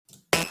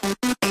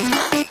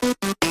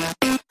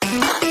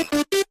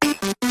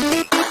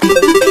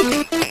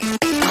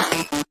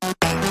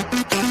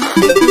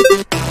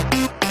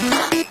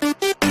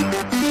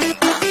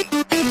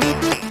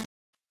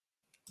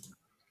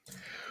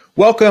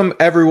Welcome,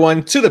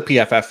 everyone, to the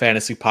PFF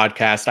Fantasy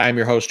Podcast. I am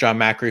your host, John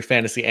Macri,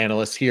 fantasy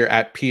analyst here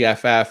at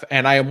PFF,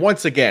 and I am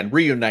once again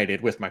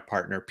reunited with my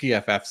partner,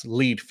 PFF's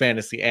lead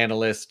fantasy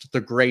analyst, the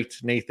great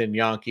Nathan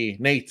Yonke.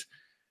 Nate,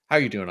 how are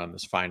you doing on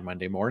this fine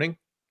Monday morning?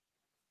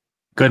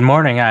 Good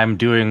morning. I'm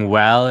doing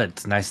well.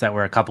 It's nice that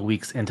we're a couple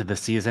weeks into the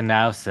season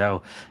now.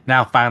 So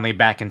now finally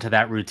back into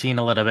that routine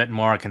a little bit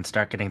more. I can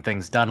start getting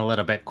things done a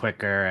little bit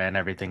quicker and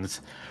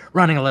everything's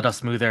running a little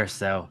smoother.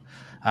 So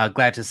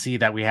glad to see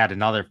that we had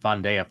another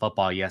fun day of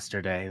football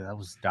yesterday. That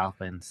was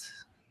Dolphins.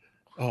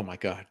 Oh my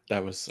God,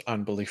 that was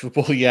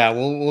unbelievable. Yeah,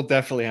 we'll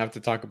definitely have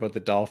to talk about the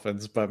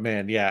Dolphins, but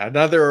man, yeah,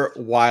 another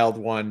wild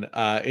one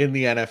in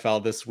the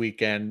NFL this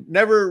weekend.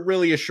 Never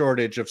really a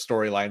shortage of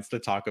storylines to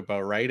talk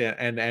about, right?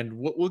 And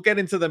we'll get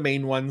into the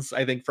main ones,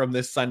 I think, from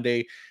this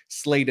Sunday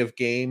slate of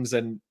games.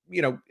 And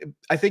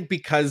I think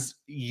because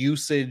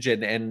usage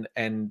and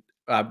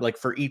like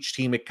for each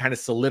team, it kind of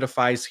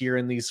solidifies here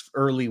in these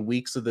early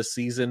weeks of the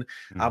season.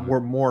 Mhm. We're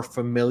more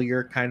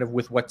familiar kind of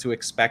with what to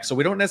expect. So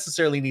we don't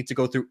necessarily need to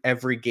go through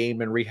every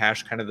game and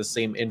rehash kind of the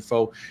same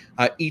info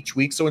each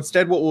week. So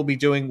instead, what we'll be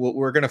doing,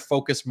 we're going to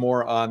focus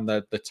more on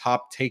the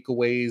top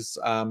takeaways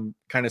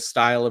kind of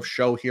style of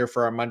show here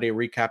for our Monday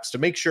recaps to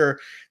make sure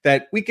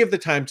that we give the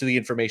time to the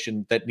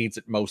information that needs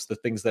it most, the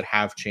things that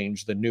have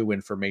changed, the new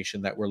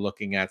information that we're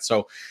looking at.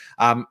 So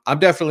I'm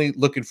definitely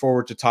looking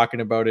forward to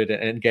talking about it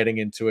and getting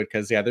into it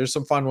because, yeah, there's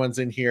some fun ones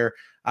in here.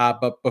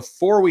 But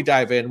before we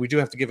dive in, we do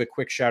have to give a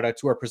quick shout out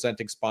to our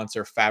presenting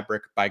sponsor,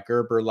 Fabric by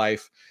Gerber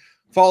Life.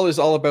 Fall is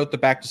all about the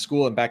back to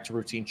school and back to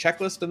routine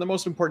checklist, and the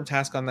most important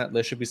task on that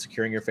list should be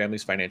securing your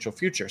family's financial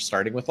future,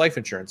 starting with life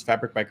insurance.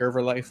 Fabric by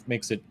Gerber Life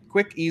makes it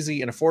quick,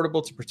 easy, and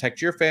affordable to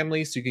protect your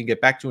family so you can get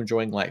back to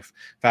enjoying life.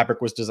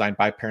 Fabric was designed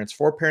by parents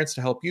for parents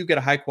to help you get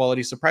a high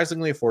quality,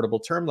 surprisingly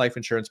affordable term life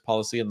insurance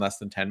policy in less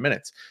than 10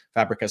 minutes.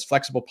 Fabric has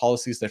flexible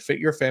policies that fit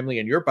your family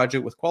and your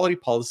budget with quality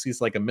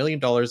policies like $1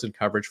 million in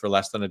coverage for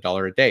less than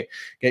 $1 a day.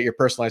 Get your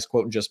personalized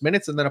quote in just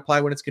minutes and then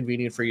apply when it's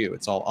convenient for you.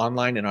 It's all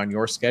online and on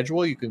your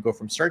schedule. You can go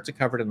from start to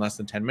covered in less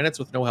than 10 minutes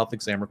with no health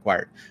exam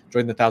required.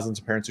 Join the thousands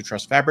of parents who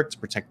trust Fabric to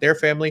protect their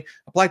family.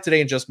 Apply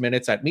today in just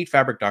minutes at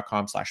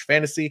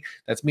meetfabric.com/fantasy.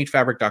 That's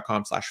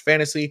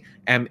meetfabric.com/fantasy.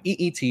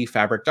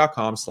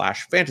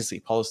 meetfabric.com/fantasy.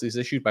 Policies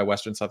issued by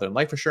Western Southern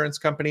Life Assurance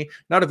Company.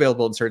 Not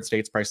available in certain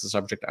states. Prices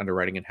subject to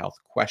underwriting and health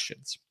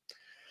questions.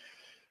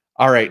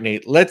 All right,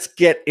 Nate, let's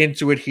get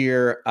into it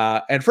here.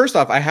 And first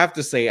off, I have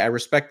to say I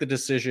respect the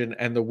decision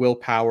and the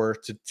willpower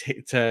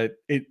that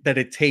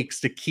it takes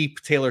to keep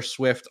Taylor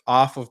Swift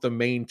off of the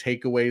main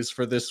takeaways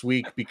for this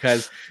week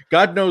because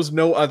God knows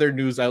no other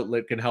news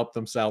outlet can help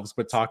themselves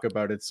but talk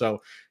about it.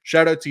 So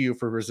shout out to you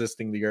for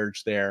resisting the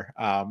urge there.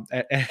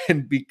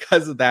 And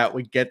because of that,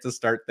 we get to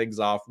start things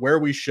off where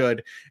we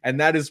should, and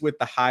that is with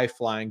the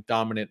high-flying,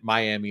 dominant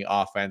Miami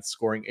offense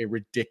scoring a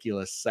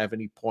ridiculous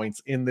 70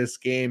 points in this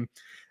game.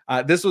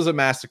 This was a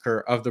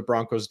massacre of the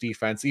Broncos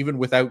defense, even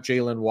without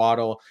Jalen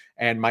Waddle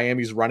and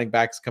Miami's running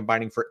backs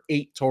combining for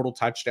 8 total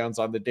touchdowns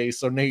on the day.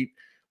 So, Nate,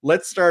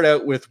 let's start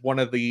out with one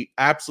of the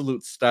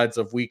absolute studs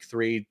of week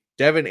 3,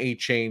 Devin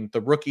Achane,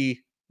 the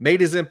rookie, made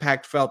his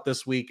impact felt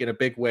this week in a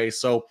big way.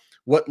 So,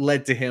 what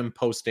led to him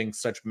posting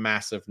such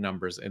massive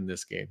numbers in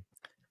this game?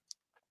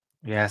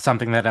 Yeah,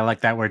 something that I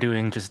like that we're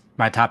doing, just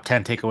my top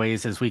 10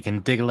 takeaways, is we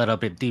can dig a little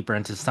bit deeper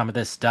into some of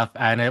this stuff.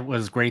 And it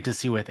was great to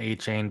see with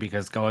Achane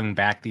because going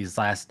back these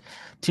last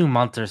 2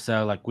 months or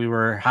so, like we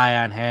were high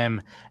on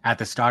him at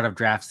the start of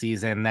draft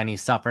season. Then he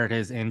suffered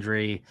his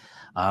injury.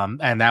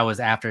 And that was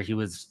after he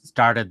was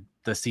started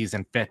the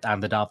season fifth on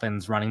the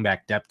Dolphins running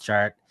back depth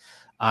chart.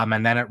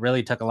 And then it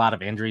really took a lot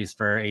of injuries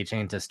for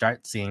Achane to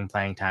start seeing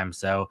playing time.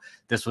 So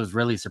this was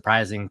really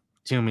surprising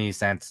to me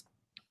since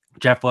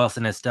Jeff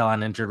Wilson is still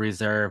on injured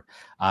reserve.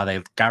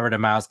 They got rid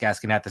of Myles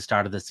Gaskin at the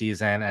start of the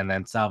season, and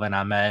then Salvon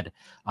Ahmed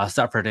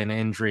suffered an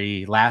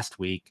injury last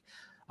week.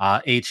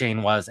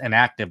 Achane was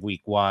inactive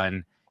week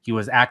 1. He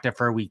was active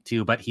for week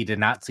 2, but he did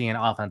not see an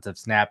offensive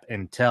snap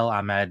until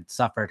Ahmed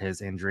suffered his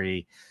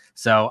injury.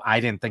 So I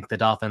didn't think the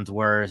Dolphins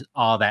were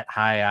all that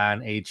high on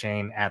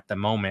Achane at the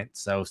moment.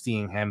 So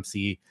seeing him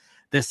see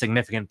this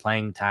significant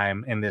playing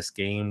time in this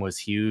game was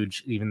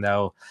huge, even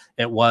though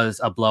it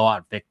was a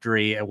blowout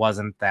victory. It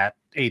wasn't that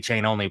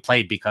Achane only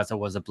played because it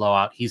was a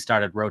blowout. He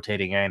started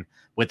rotating in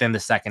within the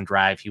second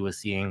drive. He was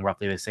seeing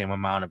roughly the same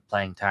amount of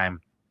playing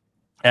time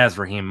as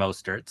Raheem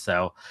Mostert.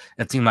 So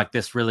it seemed like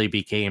this really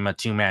became a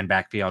two-man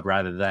backfield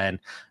rather than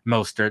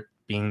Mostert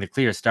being the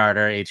clear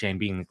starter, Achane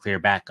being the clear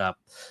backup.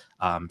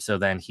 So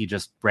then he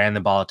just ran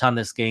the ball a ton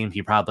this game.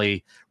 He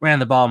probably ran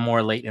the ball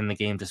more late in the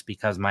game just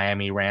because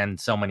Miami ran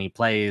so many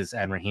plays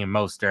and Raheem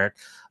Mostert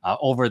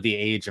over the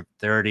age of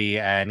 30.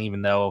 And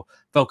even though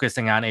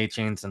focusing on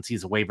Achane since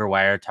he's a waiver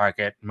wire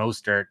target,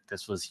 Mostert,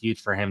 this was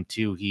huge for him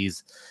too.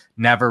 He's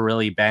never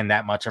really been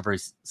that much of a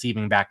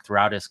receiving back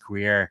throughout his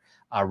career.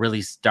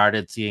 Really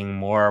started seeing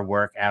more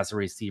work as a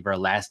receiver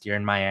last year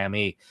in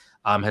Miami.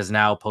 Has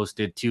now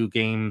posted 2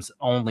 games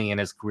only in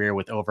his career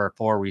with over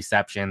 4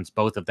 receptions.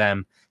 Both of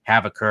them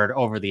have occurred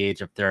over the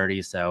age of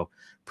 30. So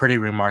pretty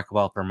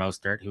remarkable for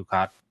Mostert, who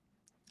caught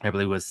I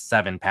believe it was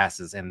 7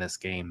 passes in this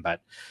game.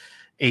 But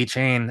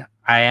A-Chain,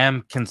 I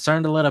am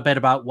concerned a little bit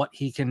about what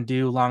he can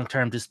do long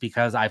term, just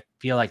because I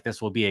feel like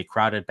this will be a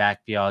crowded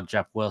backfield.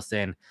 Jeff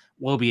Wilson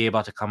will be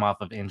able to come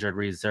off of injured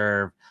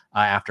reserve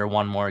after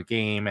one more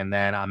game, and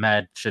then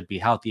Ahmed should be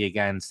healthy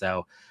again.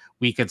 So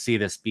we could see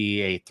this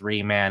be a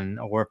 3-man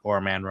or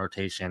 4-man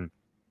rotation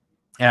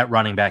at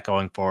running back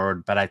going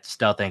forward, but I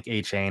still think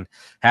A-Chain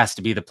has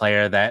to be the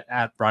player that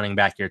at running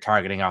back you're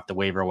targeting off the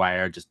waiver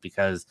wire, just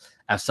because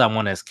if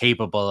someone is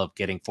capable of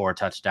getting 4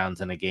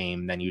 touchdowns in a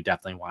game, then you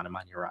definitely want him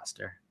on your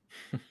roster.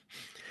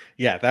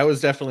 Yeah, that was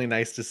definitely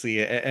nice to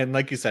see. And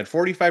like you said,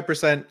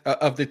 45%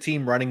 of the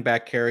team running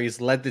back carries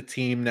led the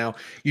team. Now,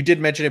 you did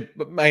mention it,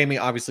 but Miami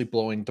obviously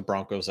blowing the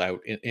Broncos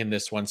out in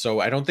this one. So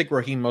I don't think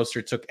Raheem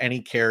Mostert took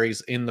any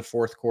carries in the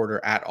fourth quarter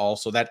at all.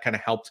 So that kind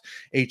of helped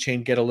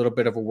A-Chain get a little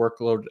bit of a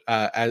workload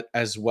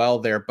as well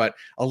there. But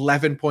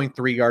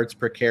 11.3 yards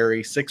per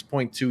carry,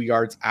 6.2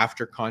 yards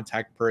after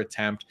contact per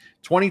attempt,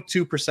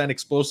 22%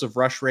 explosive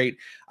rush rate.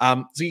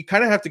 So you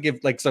kind of have to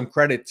give like some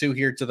credit too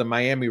here to the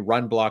Miami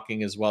run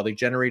blocking as well. They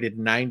generated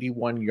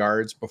 91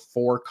 yards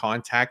before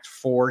contact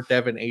for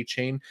Devin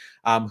A-Chain,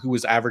 who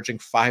was averaging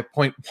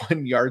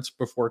 5.1 yards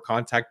before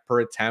contact per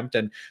attempt,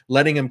 and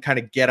letting him kind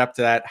of get up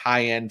to that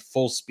high end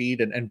full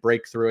speed and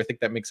break through. I think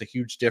that makes a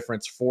huge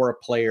difference for a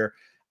player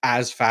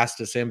as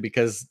fast as him,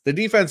 because the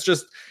defense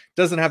just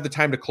doesn't have the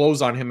time to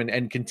close on him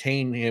and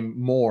contain him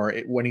more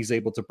when he's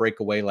able to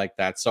break away like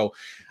that. So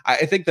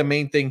I think the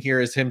main thing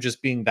here is him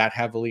just being that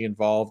heavily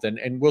involved,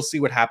 and we'll see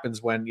what happens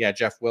when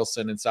Jeff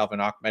Wilson and Salvin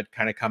Ahmed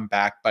kind of come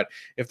back. But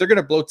if they're going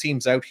to blow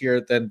teams out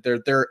here, then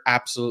they're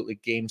absolutely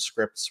game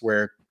scripts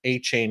where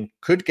A-Chain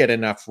could get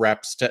enough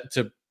reps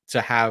to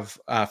have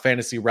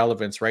fantasy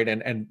relevance, right?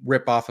 And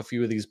rip off a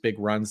few of these big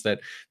runs that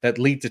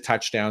lead to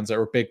touchdowns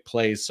or big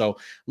plays. So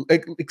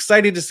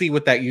excited to see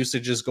what that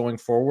usage is going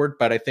forward.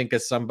 But I think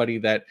as somebody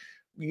that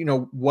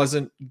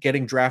wasn't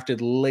getting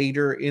drafted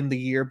later in the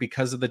year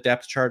because of the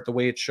depth chart, the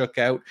way it shook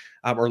out,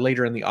 or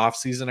later in the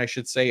offseason, I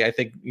should say, I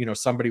think,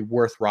 somebody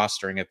worth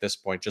rostering at this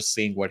point, just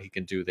seeing what he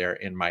can do there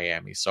in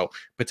Miami. So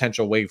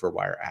potential waiver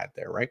wire ad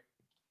there, right?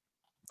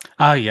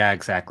 Oh, yeah,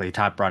 exactly.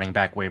 Top running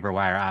back waiver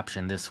wire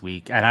option this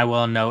week. And I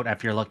will note,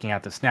 if you're looking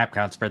at the snap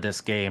counts for this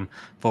game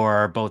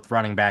for both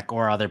running back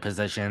or other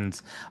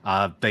positions,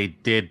 they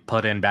did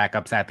put in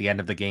backups at the end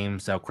of the game.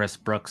 So Chris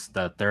Brooks,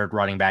 the third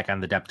running back on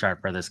the depth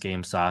chart for this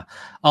game, saw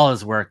all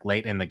his work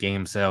late in the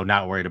game. So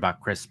not worried about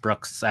Chris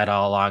Brooks at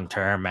all long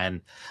term. And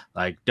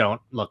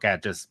don't look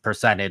at just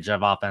percentage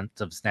of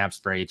offensive snaps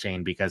for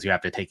A-Chain, because you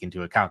have to take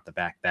into account the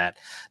fact that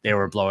they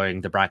were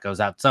blowing the Broncos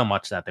out so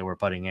much that they were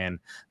putting in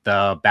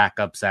the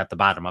backups at the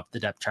bottom of the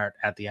depth chart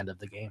at the end of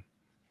the game.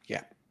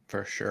 Yeah,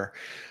 for sure.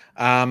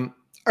 All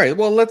right,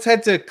 well, let's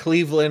head to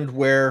Cleveland,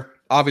 where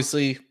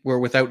obviously we're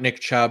without Nick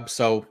Chubb,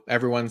 so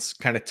everyone's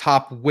kind of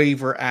top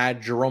waiver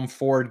ad. Jerome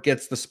Ford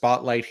gets the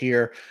spotlight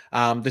here.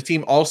 The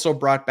team also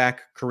brought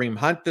back Kareem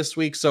Hunt this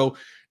week. So,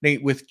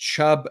 Nate, with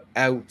Chubb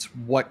out,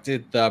 what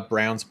did the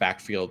Browns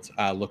backfield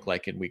look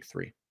like in week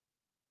 3?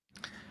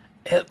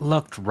 It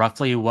looked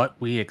roughly what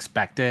we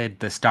expected.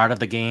 The start of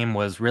the game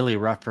was really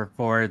rough for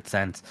Ford,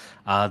 since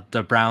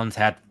the Browns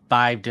had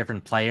 5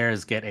 different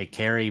players get a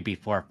carry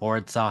before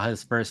Ford saw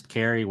his first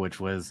carry, which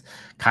was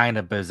kind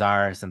of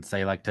bizarre, since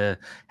they like to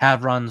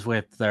have runs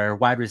with their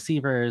wide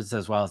receivers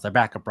as well as their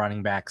backup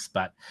running backs.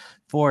 But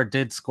Ford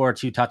did score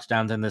 2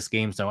 touchdowns in this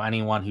game, so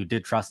anyone who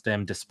did trust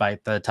him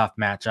despite the tough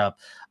matchup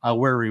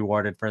were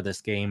rewarded for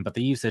this game. But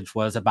the usage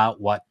was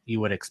about what you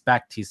would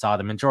expect. He saw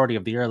the majority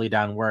of the early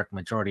down work,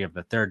 majority of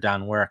the third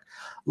down work,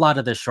 a lot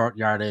of the short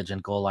yardage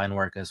and goal line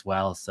work as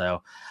well.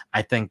 So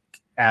I think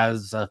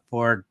as a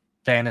Ford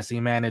fantasy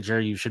manager,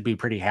 you should be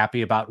pretty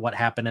happy about what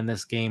happened in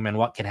this game and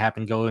what can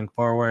happen going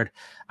forward.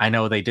 I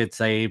know they did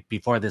say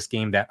before this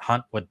game that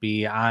Hunt would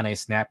be on a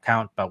snap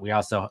count, but we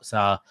also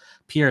saw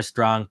Pierre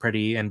Strong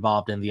pretty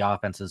involved in the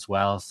offense as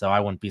well. So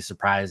I wouldn't be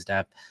surprised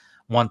if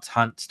once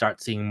Hunt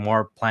starts seeing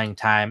more playing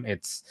time,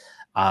 it's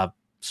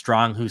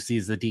Strong who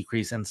sees the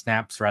decrease in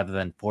snaps rather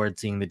than Ford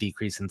seeing the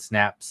decrease in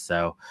snaps.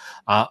 So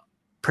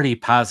pretty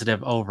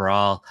positive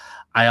overall.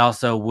 I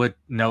also would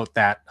note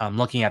that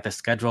looking at the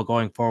schedule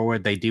going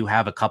forward, they do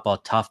have a couple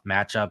of tough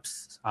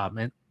matchups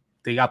in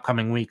the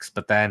upcoming weeks,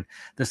 but then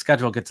the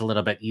schedule gets a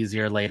little bit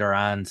easier later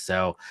on.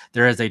 So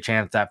there is a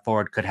chance that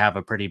Ford could have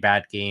a pretty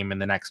bad game in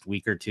the next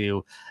week or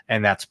two,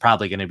 and that's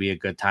probably going to be a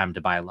good time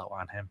to buy low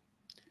on him.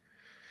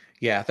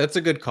 Yeah, that's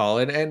a good call.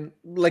 And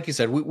like you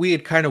said, we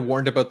had kind of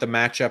warned about the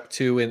matchup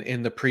too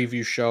in the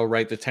preview show,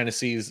 right? The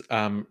Tennessee's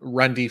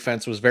run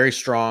defense was very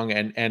strong,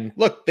 and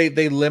look,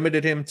 they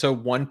limited him to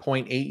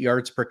 1.8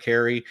 yards per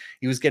carry.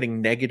 He was getting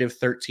negative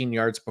 13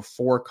 yards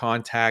before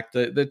contact.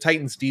 The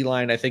Titans D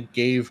line, I think,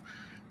 gave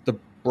the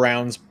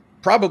Browns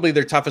probably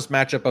their toughest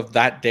matchup of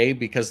that day,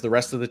 because the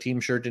rest of the team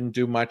sure didn't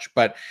do much.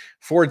 But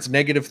Ford's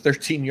negative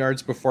 13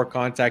 yards before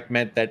contact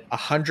meant that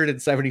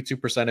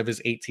 172% of his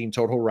 18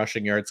 total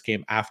rushing yards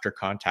came after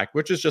contact,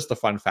 which is just a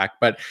fun fact.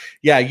 But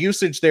yeah,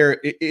 usage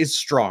there is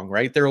strong,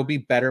 right? There will be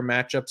better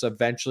matchups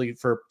eventually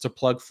to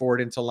plug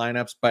Ford into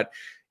lineups, but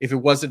if it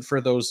wasn't for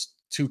those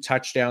 2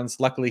 touchdowns,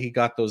 luckily he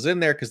got those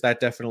in there because that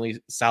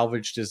definitely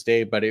salvaged his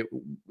day. But it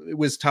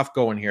was tough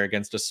going here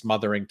against a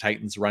smothering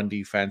Titans run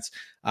defense.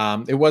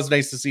 It was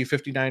nice to see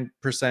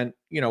 59%,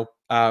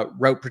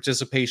 route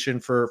participation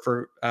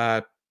for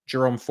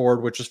Jerome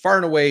Ford, which is far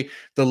and away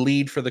the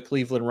lead for the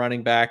Cleveland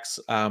running backs.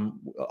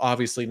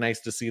 Obviously, nice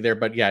to see there,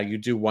 but yeah, you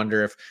do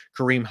wonder if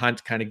Kareem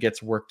Hunt kind of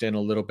gets worked in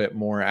a little bit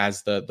more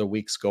as the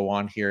weeks go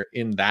on here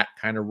in that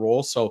kind of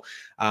role. So,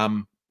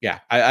 yeah,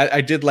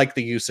 I did like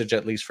the usage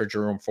at least for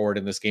Jerome Ford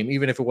in this game,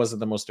 even if it wasn't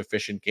the most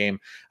efficient game.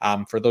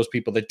 For those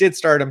people that did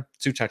start him,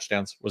 2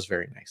 touchdowns was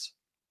very nice.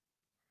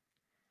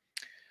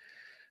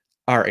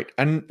 All right,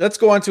 and let's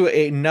go on to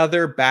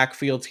another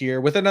backfield here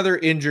with another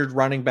injured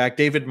running back.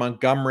 David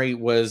Montgomery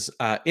was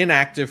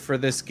inactive for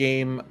this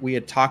game. We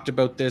had talked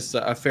about this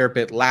a fair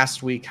bit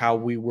last week, how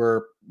we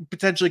were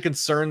potentially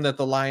concerned that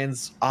the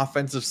Lions'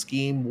 offensive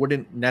scheme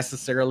wouldn't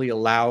necessarily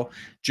allow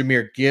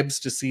Jahmyr Gibbs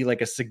to see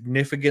like a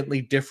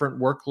significantly different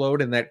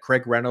workload, and that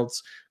Craig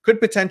Reynolds could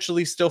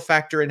potentially still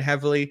factor in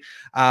heavily.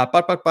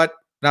 But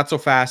not so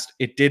fast.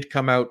 It did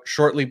come out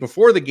shortly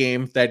before the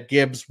game that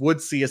Gibbs would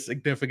see a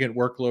significant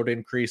workload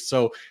increase.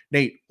 So,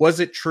 Nate, was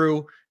it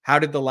true? How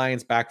did the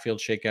Lions'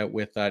 backfield shake out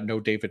with no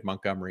David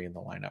Montgomery in the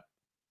lineup?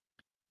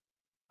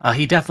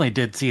 He definitely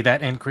did see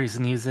that increase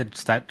in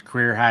usage, that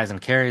career highs and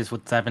carries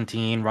with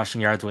 17, rushing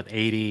yards with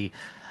 80.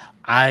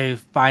 I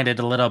find it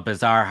a little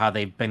bizarre how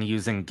they've been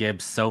using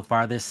Gibbs so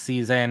far this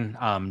season.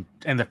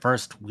 In the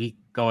first week,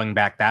 going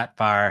back that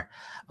far,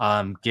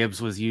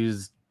 Gibbs was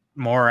used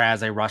more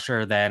as a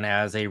rusher than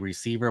as a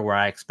receiver, where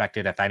I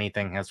expected, if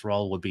anything, his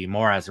role would be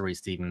more as a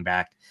receiving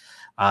back.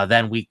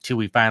 Then week 2,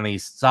 we finally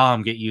saw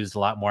him get used a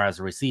lot more as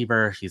a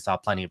receiver. He saw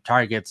plenty of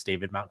targets.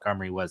 David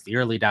Montgomery was the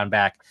early down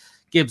back,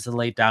 Gibbs the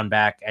late down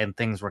back, and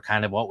things were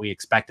kind of what we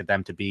expected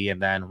them to be. And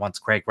then once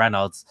Craig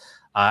Reynolds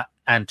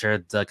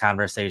entered the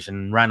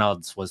conversation,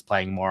 Reynolds was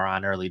playing more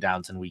on early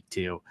downs in week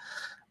 2.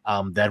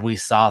 Then we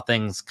saw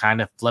things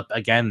kind of flip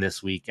again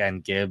this week,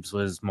 and Gibbs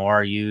was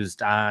more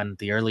used on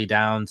the early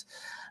downs,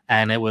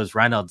 and it was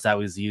Reynolds that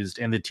was used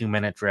in the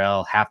 2-minute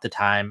drill half the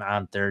time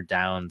on third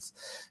downs.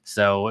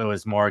 So it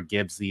was more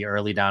Gibbs, the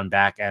early down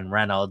back, and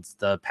Reynolds,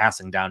 the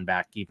passing down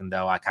back, even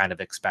though I kind of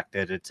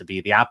expected it to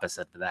be the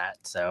opposite of that.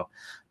 So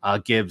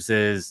Gibbs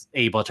is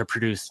able to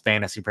produce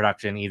fantasy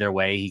production either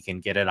way. He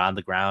can get it on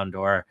the ground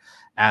or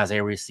as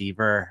a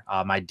receiver.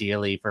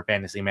 Ideally for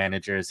fantasy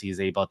managers, he's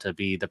able to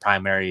be the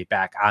primary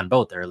back on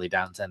both early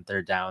downs and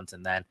third downs,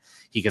 and then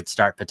he could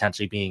start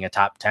potentially being a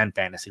top 10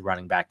 fantasy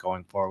running back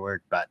going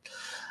forward. But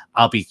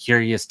I'll be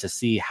curious to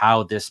see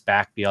how this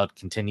backfield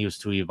continues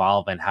to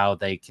evolve and how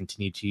they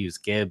continue to use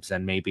Gibbs.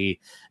 And maybe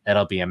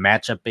it'll be a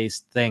matchup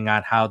based thing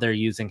on how they're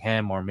using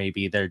him, or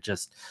maybe they're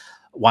just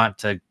want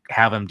to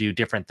have him do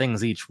different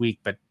things each week,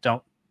 but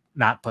don't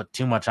not put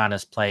too much on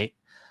his plate.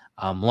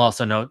 We'll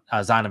also note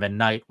Zonovan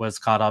Knight was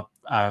caught up,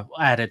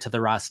 added to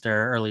the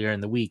roster earlier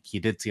in the week. He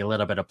did see a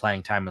little bit of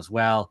playing time as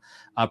well,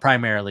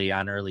 primarily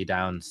on early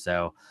downs.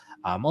 So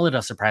a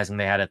little surprising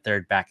they had a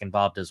third back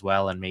involved as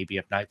well. And maybe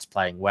if Knight's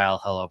playing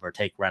well, he'll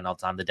overtake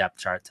Reynolds on the depth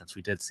chart, since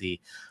we did see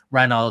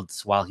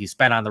Reynolds, while he's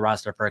been on the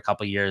roster for a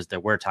couple years,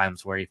 there were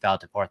times where he fell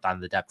to fourth on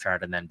the depth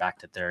chart and then back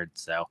to third.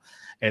 So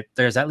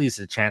there's at least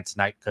a chance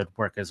Knight could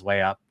work his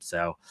way up.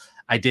 So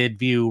I did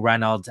view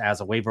Reynolds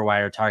as a waiver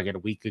wire target a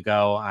week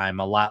ago. I'm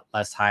a lot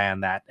less high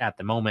on that at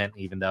the moment,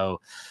 even though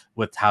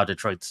with how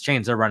Detroit's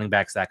changed their running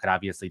backs, that could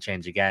obviously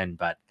change again.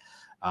 But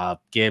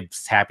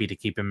Gibbs, happy to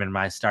keep him in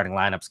my starting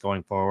lineups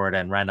going forward.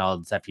 And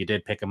Reynolds, if you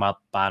did pick him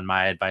up on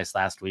my advice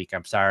last week,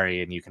 I'm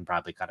sorry, and you can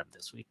probably cut him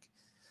this week.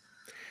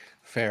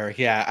 Fair.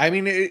 Yeah. I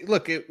mean, it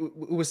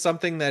was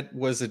something that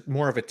was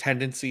more of a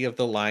tendency of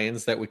the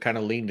Lions that we kind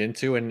of leaned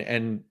into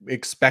and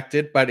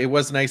expected, but it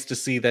was nice to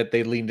see that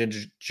they leaned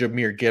into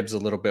Jahmyr Gibbs a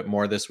little bit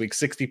more this week.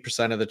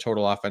 60% of the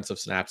total offensive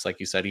snaps,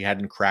 like you said, he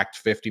hadn't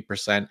cracked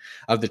 50%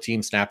 of the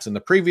team snaps in the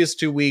previous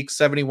 2 weeks,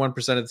 71%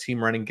 of the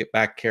team running get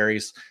back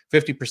carries,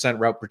 50%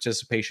 route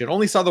participation.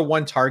 Only saw the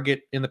one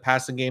target in the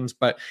passing games,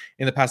 but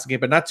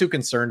not too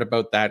concerned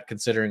about that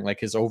considering like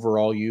his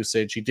overall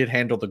usage. He did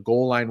handle the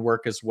goal line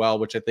work as well,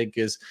 which I think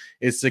is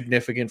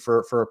significant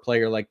for a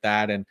player like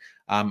that. And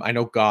I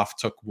know Goff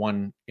took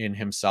one in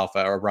himself,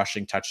 a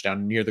rushing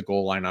touchdown near the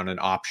goal line on an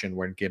option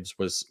where Gibbs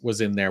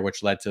was in there,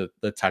 which led to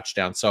the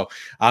touchdown. So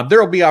there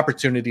will be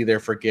opportunity there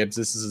for Gibbs.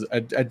 This is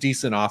a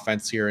decent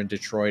offense here in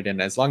Detroit,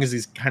 and as long as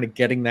he's kind of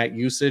getting that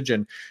usage,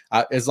 and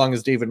as long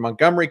as David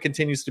Montgomery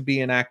continues to be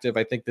inactive,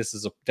 I think this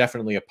is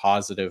definitely a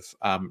positive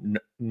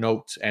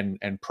note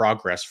and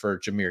progress for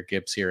Jahmyr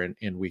Gibbs here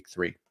in week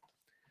 3.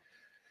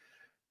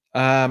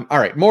 All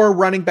right, more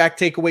running back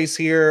takeaways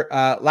here.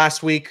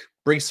 Last week,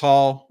 Breece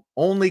Hall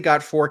only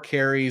got 4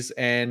 carries,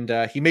 and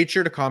he made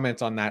sure to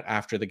comment on that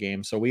after the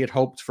game. So we had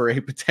hoped for a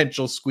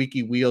potential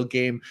squeaky wheel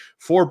game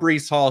for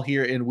Breece Hall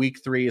here in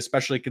week 3,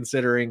 especially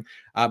considering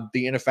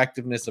the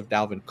ineffectiveness of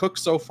Dalvin Cook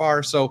so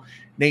far. So,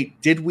 Nate,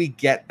 did we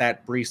get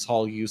that Breece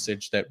Hall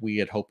usage that we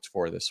had hoped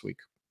for this week?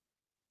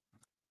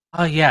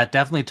 Oh yeah, it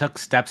definitely took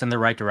steps in the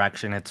right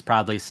direction. It's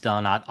probably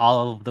still not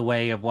all of the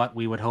way of what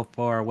we would hope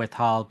for with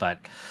Hall, but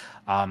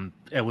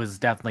it was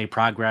definitely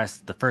progress.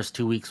 The first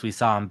 2 weeks we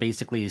saw him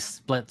basically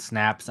split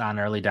snaps on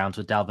early downs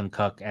with Dalvin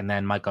Cook, and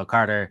then Michael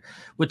Carter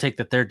would take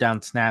the third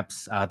down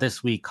snaps.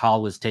 This week,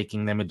 Hall was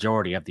taking the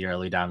majority of the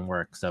early down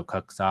work, so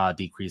Cook saw a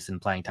decrease in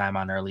playing time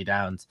on early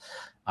downs.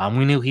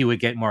 We knew he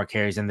would get more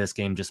carries in this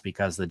game just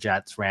because the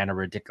Jets ran a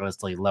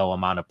ridiculously low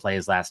amount of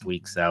plays last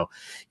week. So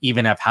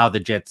even if how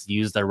the Jets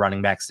use their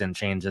running backs didn't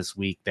change this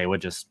week, they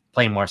would just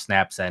play more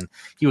snaps and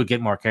he would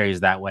get more carries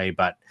that way.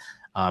 But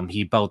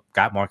he both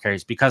got more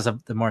carries because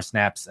of the more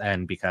snaps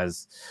and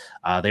because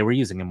they were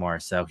using him more.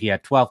 So he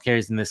had 12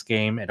 carries in this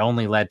game. It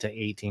only led to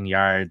 18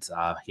 yards.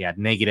 He had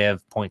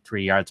negative zero point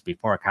 0.3 yards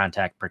before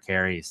contact per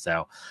carry.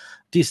 So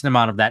decent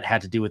amount of that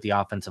had to do with the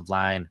offensive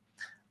line.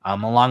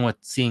 Along with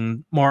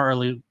seeing more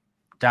early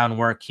down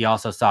work, he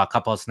also saw a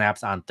couple of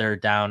snaps on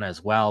third down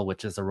as well,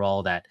 which is a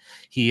role that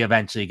he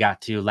eventually got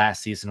to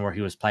last season where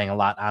he was playing a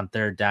lot on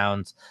third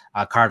downs.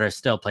 Carter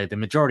still played the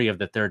majority of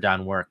the third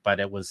down work, but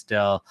it was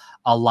still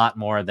a lot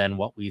more than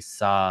what we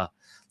saw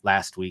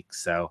last week.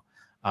 So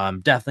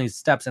definitely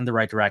steps in the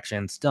right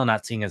direction. Still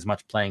not seeing as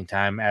much playing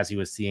time as he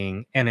was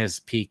seeing in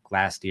his peak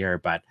last year,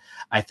 but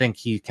I think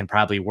he can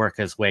probably work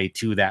his way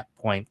to that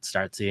point,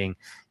 start seeing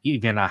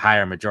even a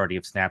higher majority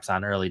of snaps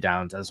on early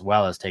downs, as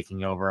well as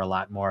taking over a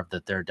lot more of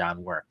the third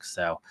down work.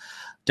 So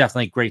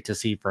definitely great to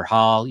see for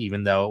Hall,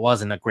 even though it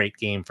wasn't a great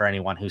game for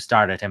anyone who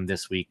started him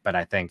this week. But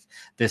I think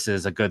this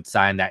is a good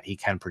sign that he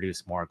can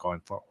produce more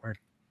going forward.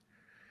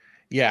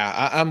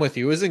 Yeah, I'm with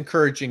you. It was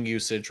encouraging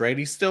usage, right?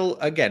 He's still,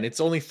 again, it's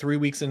only 3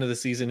 weeks into the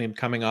season, him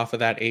coming off of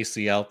that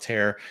ACL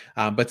tear.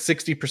 But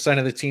 60%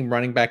 of the team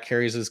running back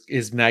carries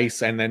is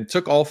nice. And then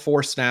took all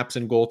 4 snaps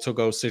in goal to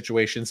go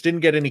situations. Didn't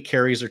get any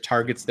carries or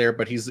targets there,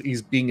 but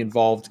he's being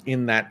involved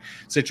in that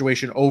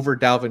situation over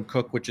Dalvin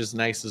Cook, which is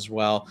nice as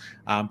well.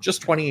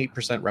 Just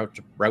 28%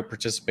 route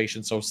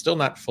participation. So still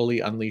not fully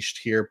unleashed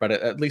here, but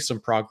at least some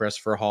progress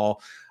for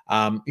Hall.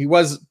 He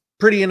was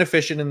pretty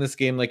inefficient in this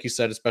game, like you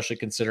said, especially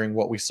considering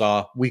what we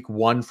saw week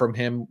 1 from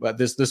him.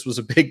 This was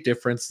a big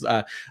difference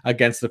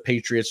against the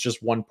Patriots.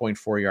 Just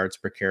 1.4 yards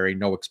per carry,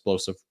 no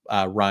explosive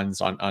runs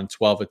on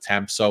 12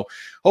 attempts. So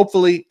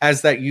hopefully,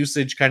 as that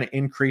usage kind of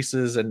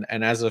increases, and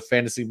as a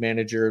fantasy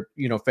manager,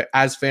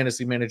 as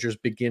fantasy managers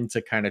begin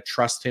to kind of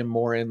trust him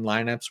more in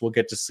lineups, we'll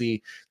get to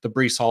see the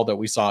Brees Hall that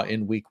we saw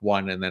in week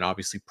 1, and then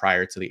obviously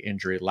prior to the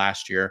injury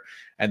last year,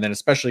 and then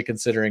especially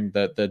considering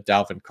the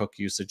Dalvin Cook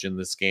usage in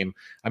this game.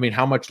 I mean,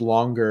 how much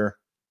longer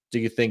do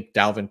you think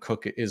Dalvin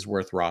Cook is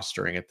worth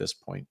rostering at this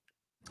point?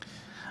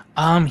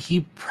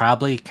 He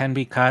probably can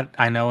be cut.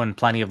 I know in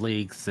plenty of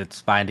leagues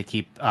it's fine to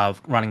keep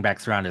running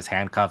backs around as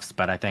handcuffs,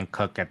 but I think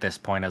Cook at this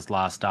point has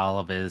lost all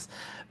of his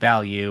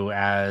value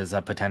as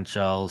a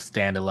potential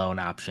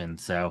standalone option.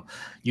 So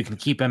you can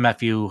keep him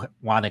if you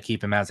want to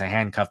keep him as a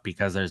handcuff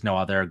because there's no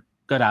other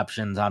good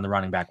options on the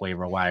running back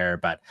waiver wire,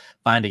 but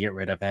fine to get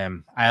rid of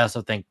him. I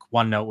also think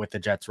one note with the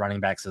Jets running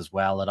backs as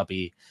well, it'll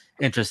be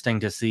interesting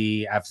to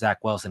see if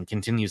Zach Wilson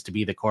continues to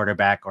be the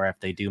quarterback or if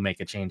they do make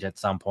a change at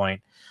some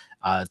point.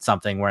 It's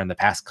something where in the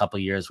past couple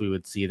of years we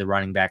would see the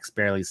running backs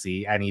barely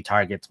see any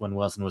targets when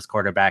Wilson was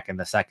quarterback, and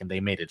the second they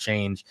made a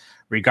change,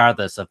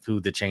 regardless of who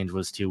the change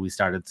was to, we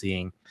started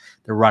seeing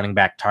the running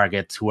back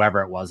targets,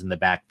 whoever it was in the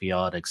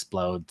backfield,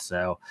 explode.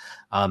 So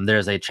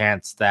there's a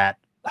chance that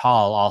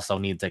Hall also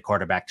needs a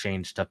quarterback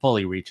change to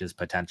fully reach his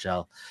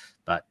potential,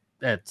 but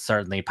it's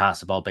certainly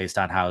possible based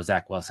on how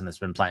Zach Wilson has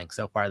been playing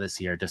so far this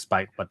year,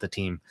 despite what the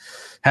team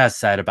has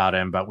said about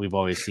him. But we've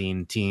always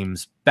seen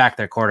teams back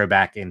their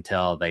quarterback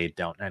until they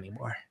don't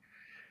anymore.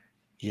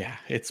 Yeah,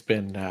 it's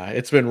been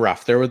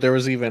rough. There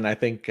was even, I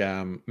think,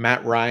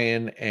 Matt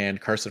Ryan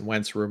and Carson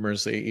Wentz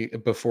rumors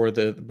before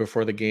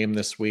the game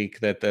this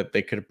week that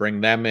they could bring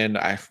them in.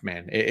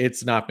 Man,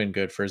 it's not been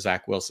good for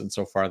Zach Wilson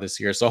so far this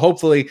year. So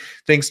hopefully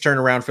things turn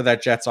around for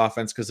that Jets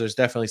offense, because there's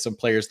definitely some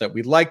players that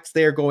we liked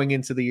there going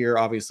into the year.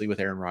 Obviously, with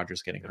Aaron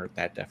Rodgers getting hurt,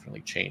 that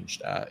definitely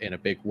changed in a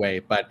big way.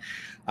 But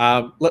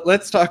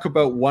let's talk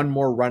about one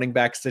more running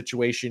back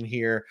situation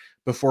here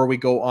before we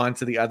go on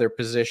to the other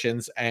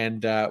positions.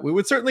 And we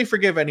would certainly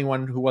forgive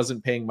anyone who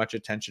wasn't paying much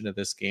attention to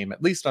this game,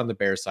 at least on the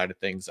Bears side of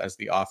things, as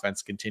the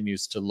offense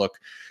continues to look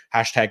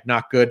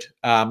 #not good.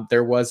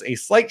 There was a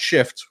slight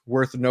shift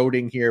worth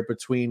noting here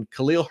between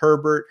Khalil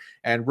Herbert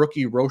and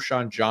rookie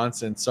Roshan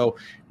Johnson. So,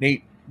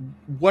 Nate,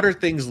 what are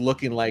things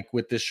looking like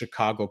with this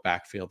Chicago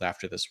backfield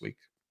after this week?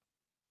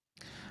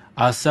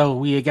 So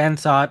we again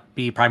saw it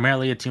be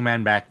primarily a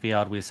two-man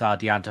backfield. We saw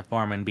Deonta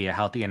Foreman be a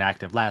healthy and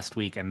active last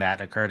week, and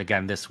that occurred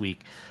again this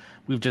week.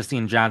 We've just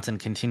seen Johnson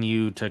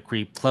continue to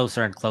creep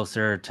closer and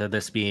closer to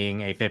this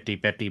being a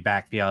 50-50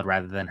 backfield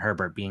rather than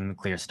Herbert being the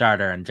clear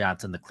starter and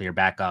Johnson the clear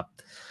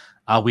backup.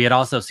 We had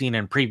also seen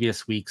in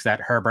previous weeks that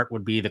Herbert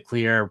would be the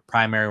clear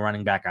primary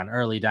running back on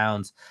early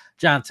downs,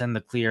 Johnson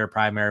the clear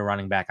primary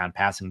running back on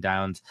passing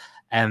downs.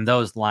 and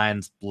those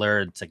lines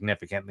blurred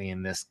significantly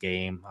in this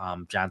game.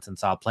 Johnson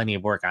saw plenty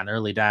of work on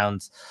early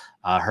downs.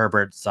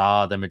 Herbert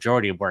saw the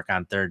majority of work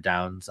on third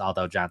downs,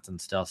 although Johnson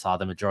still saw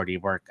the majority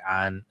of work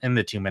in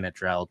the 2-minute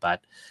drill.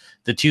 But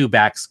the two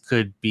backs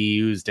could be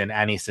used in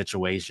any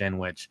situation,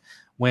 which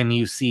when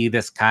you see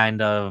this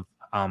kind of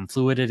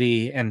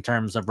fluidity in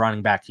terms of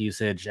running back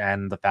usage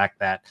and the fact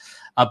that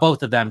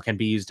both of them can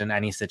be used in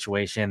any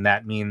situation,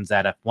 that means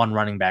that if one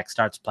running back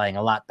starts playing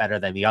a lot better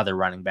than the other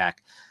running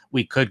back,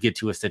 we could get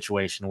to a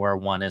situation where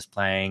one is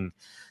playing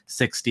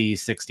 60,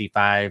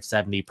 65,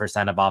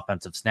 70% of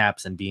offensive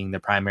snaps and being the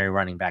primary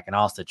running back in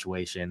all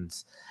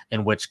situations,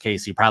 in which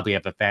case you probably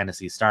have a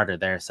fantasy starter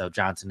there. So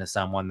Johnson is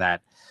someone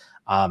that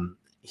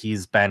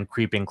he's been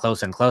creeping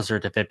close and closer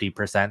to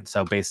 50%.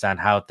 So based on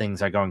how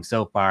things are going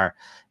so far,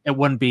 it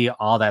wouldn't be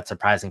all that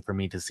surprising for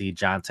me to see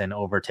Johnson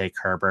overtake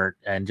Herbert.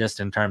 And just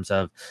in terms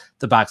of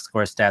the box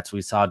score stats,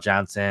 we saw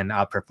Johnson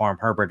outperform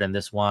Herbert in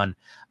this one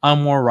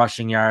on more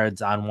rushing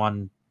yards on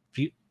one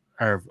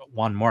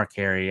more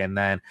carry, and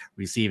then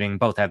receiving.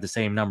 Both had the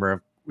same number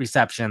of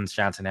receptions.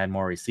 Johnson had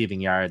more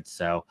receiving yards.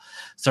 So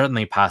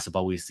certainly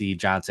possible we see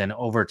Johnson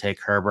overtake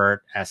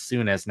Herbert as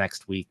soon as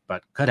next week,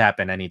 but could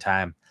happen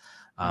anytime.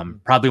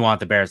 Probably want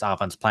the Bears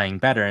offense playing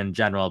better in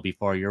general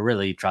before you're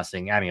really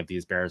trusting any of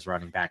these Bears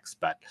running backs,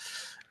 but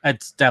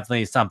it's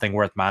definitely something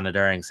worth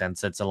monitoring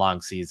since it's a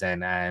long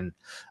season, and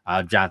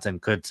Johnson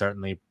could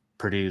certainly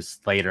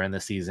produce later in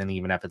the season,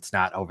 even if it's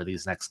not over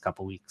these next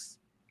couple weeks.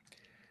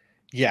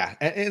 Yeah,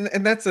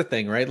 and that's the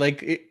thing, right?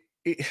 Like,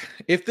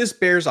 if this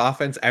Bears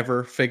offense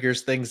ever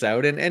figures things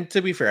out, and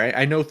to be fair,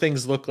 I know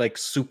things look like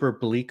super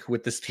bleak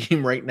with this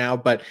team right now,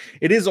 but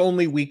it is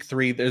only week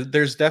 3.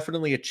 There's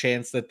definitely a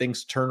chance that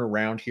things turn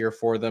around here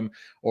for them,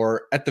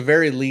 or at the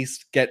very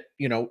least get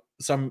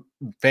some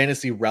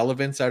fantasy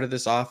relevance out of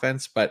this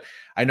offense. But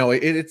I know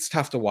it's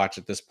tough to watch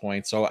at this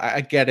point. So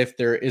I get if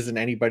there isn't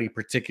anybody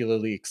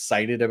particularly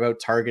excited about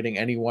targeting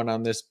anyone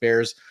on this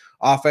Bears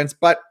offense,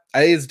 but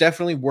it's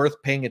definitely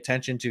worth paying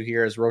attention to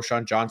here as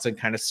Roschon Johnson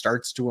kind of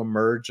starts to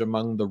emerge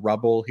among the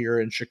rubble here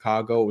in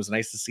Chicago. It was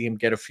nice to see him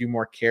get a few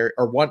more carry,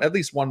 or at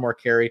least one more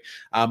carry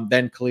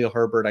than Khalil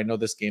Herbert. I know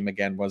this game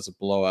again was a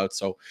blowout,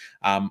 so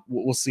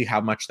we'll see how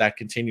much that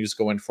continues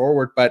going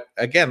forward. But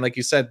again, like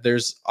you said,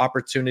 there's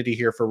opportunity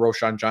here for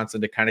Roschon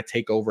Johnson to kind of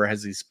take over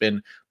as he's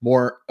been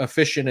more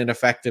efficient and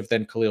effective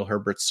than Khalil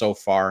Herbert so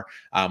far,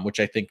 which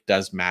I think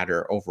does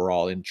matter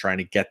overall in trying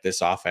to get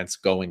this offense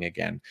going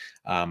again.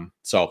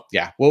 So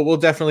yeah, we'll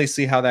definitely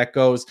see how that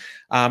goes.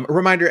 A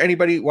reminder,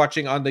 anybody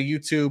watching on the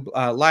YouTube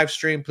live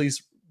stream,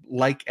 please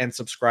like and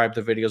subscribe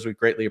to videos. We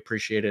greatly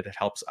appreciate it. It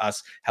helps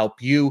us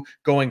help you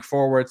going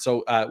forward.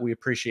 So we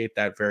appreciate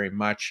that very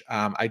much.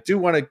 I do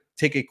want to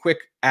take a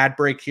quick ad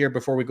break here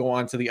before we go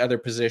on to the other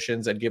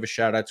positions and give a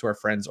shout out to our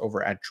friends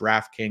over at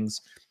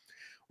DraftKings.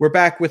 We're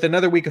back with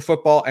another week of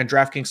football, and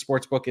DraftKings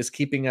Sportsbook is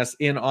keeping us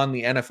in on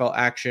the NFL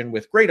action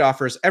with great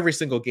offers every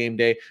single game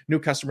day. New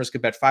customers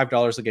can bet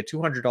 $5 to get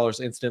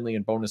 $200 instantly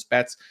in bonus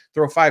bets.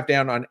 Throw 5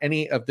 down on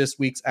any of this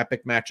week's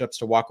epic matchups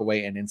to walk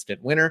away an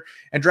instant winner.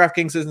 And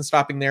DraftKings isn't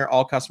stopping there.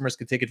 All customers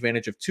can take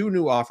advantage of 2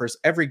 new offers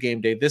every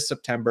game day this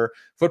September.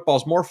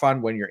 Football's more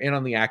fun when you're in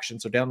on the action,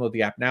 so download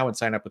the app now and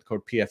sign up with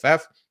code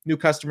PFF. New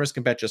customers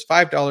can bet just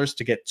 $5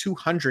 to get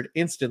 $200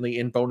 instantly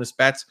in bonus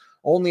bets.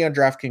 Only on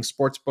DraftKings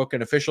Sportsbook,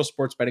 an official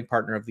sports betting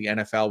partner of the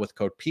NFL, with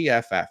code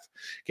PFF.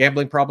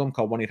 Gambling problem?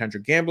 Call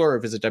 1-800-GAMBLER or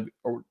visit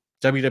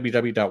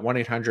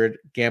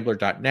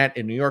www.1800gambler.net.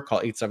 In New York, call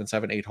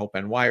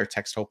 877-8-HOPE-NY or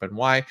text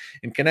HOPE-NY.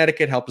 In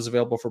Connecticut, help is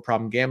available for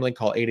problem gambling.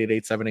 Call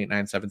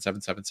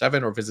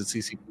 888-789-7777 or visit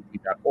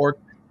ccpg.org.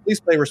 Please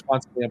play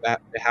responsibly on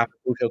behalf of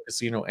Boot Hill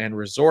Casino and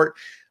Resort.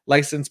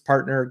 Licensed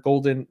partner,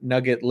 Golden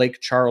Nugget, Lake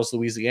Charles,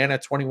 Louisiana.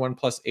 21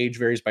 plus, age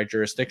varies by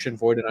jurisdiction.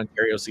 Void in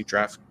Ontario. See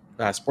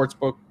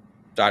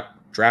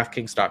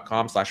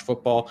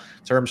sportsbook.draftkings.com/football.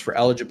 Terms for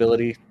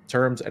eligibility,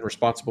 terms, and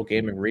responsible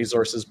gaming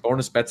resources.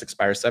 Bonus bets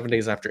expire 7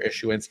 days after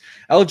issuance.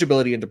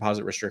 Eligibility and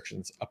deposit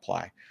restrictions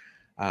apply.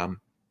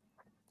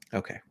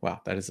 Okay, wow,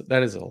 that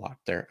is a lot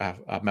there,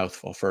 a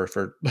mouthful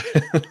for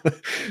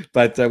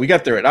but we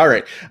got through it. All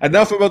right,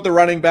 enough about the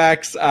running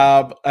backs.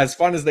 As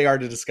fun as they are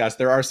to discuss,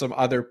 there are some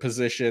other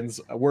positions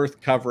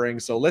worth covering.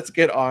 So let's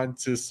get on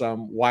to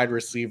some wide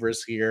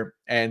receivers here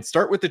and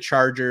start with the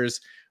Chargers,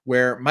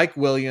 where Mike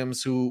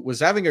Williams, who was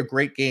having a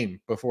great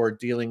game before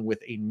dealing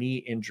with a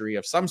knee injury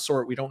of some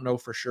sort, we don't know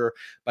for sure,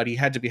 but he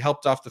had to be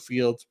helped off the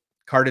field,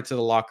 carted to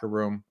the locker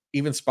room,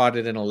 even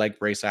spotted in a leg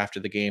brace after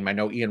the game. I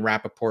know Ian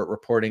Rappaport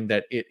reporting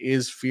that it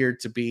is feared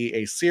to be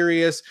a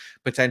serious,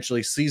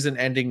 potentially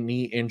season-ending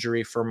knee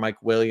injury for Mike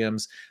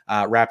Williams.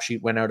 Rap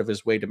Sheet went out of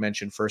his way to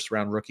mention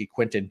first-round rookie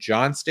Quentin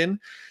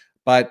Johnston,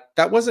 but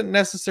that wasn't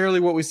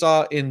necessarily what we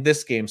saw in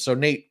this game. So,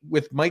 Nate,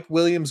 with Mike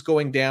Williams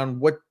going down,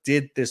 what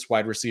did this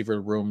wide receiver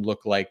room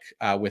look like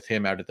with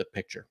him out of the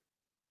picture?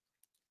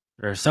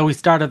 Sure. So we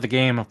started the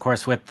game, of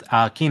course, with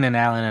Keenan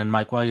Allen and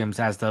Mike Williams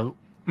as the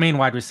main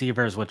wide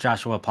receivers, with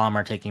Joshua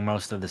Palmer taking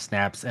most of the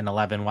snaps in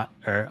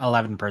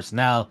 11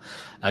 personnel.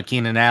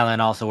 Keenan Allen,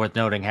 also worth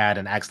noting, had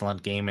an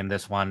excellent game in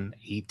this one,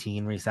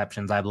 18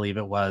 receptions, I believe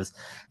it was,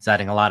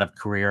 setting a lot of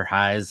career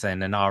highs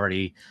and an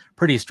already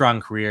pretty strong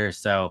career.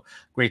 So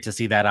great to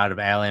see that out of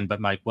Allen.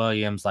 But Mike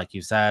Williams, like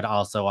you said,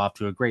 also off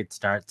to a great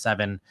start,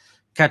 7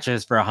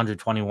 catches for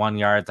 121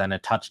 yards and a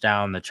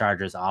touchdown. The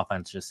Chargers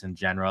offense just in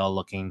general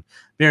looking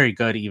very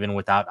good, even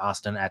without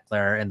Austin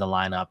Eckler in the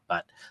lineup.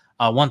 But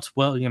once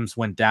Williams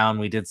went down,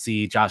 we did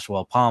see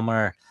Joshua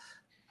Palmer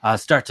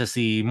start to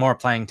see more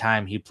playing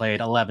time. He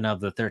played 11 of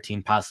the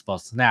 13 possible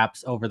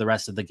snaps over the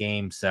rest of the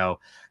game.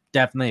 So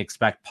definitely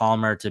expect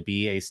Palmer to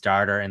be a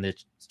starter in the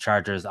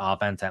Chargers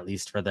offense, at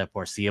least for the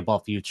foreseeable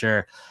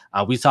future.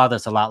 We saw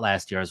this a lot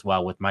last year as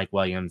well with Mike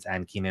Williams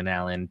and Keenan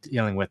Allen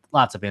dealing with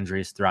lots of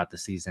injuries throughout the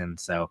season.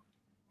 So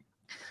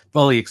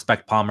fully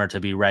expect Palmer to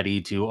be ready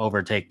to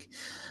overtake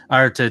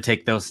or to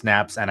take those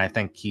snaps. And I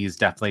think he's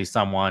definitely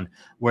someone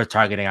worth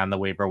targeting on the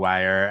waiver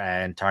wire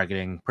and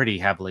targeting pretty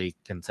heavily,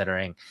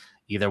 considering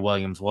either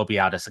Williams will be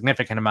out a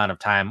significant amount of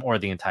time or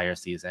the entire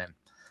season.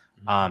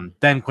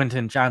 Then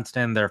Quentin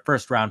Johnston, their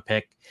first round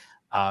pick.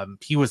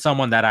 He was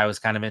someone that I was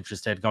kind of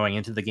interested going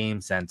into the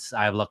game, since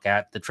I look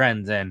at the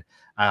trends and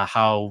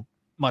how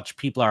much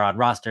people are on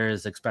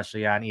rosters,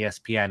 especially on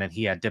ESPN, and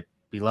he had dipped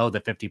below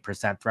the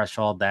 50%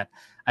 threshold that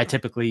I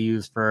typically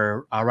use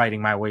for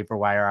writing my waiver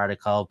wire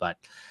article. But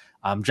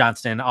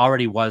Johnston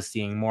already was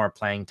seeing more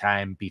playing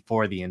time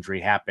before the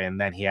injury happened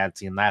than he had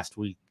seen last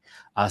week.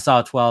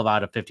 Saw 12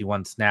 out of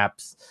 51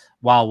 snaps,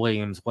 while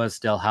Williams was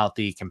still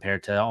healthy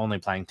compared to only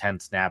playing 10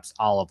 snaps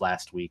all of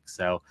last week.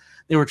 So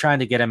they were trying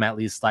to get him at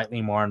least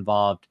slightly more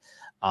involved.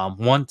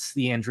 Once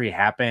the injury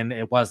happened,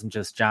 it wasn't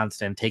just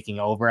Johnston taking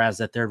over as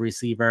a third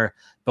receiver.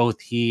 Both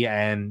he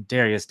and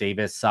Darius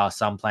Davis saw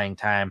some playing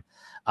time.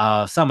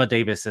 Some of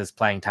Davis's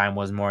playing time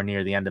was more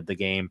near the end of the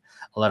game,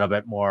 a little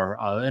bit more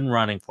in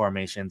running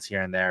formations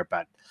here and there,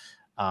 but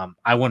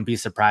I wouldn't be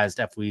surprised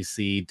if we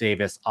see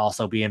Davis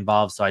also be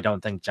involved. So I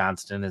don't think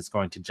Johnston is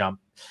going to jump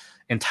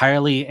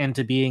entirely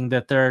into being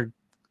the third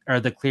or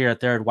the clear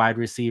third wide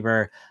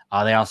receiver.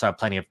 They also have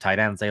plenty of tight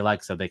ends they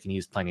like, so they can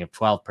use plenty of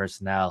 12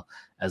 personnel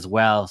as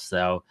well.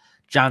 So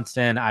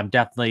Johnston, I'm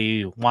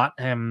definitely want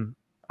him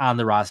on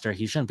the roster.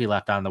 He shouldn't be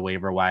left on the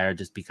waiver wire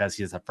just because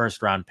he's a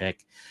first round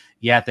pick.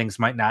 Yeah, things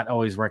might not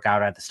always work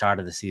out at the start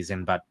of the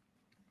season, but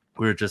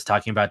we were just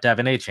talking about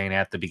Devin Achane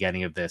at the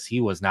beginning of this. He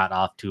was not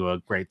off to a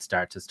great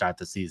start to start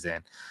the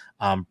season.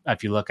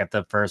 If you look at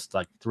the first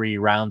 3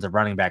 rounds of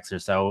running backs or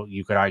so,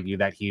 you could argue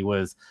that he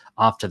was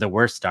off to the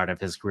worst start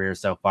of his career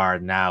so far.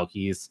 Now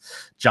he's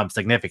jumped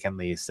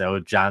significantly.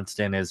 So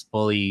Johnston is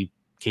fully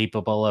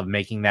capable of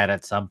making that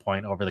at some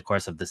point over the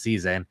course of the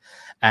season.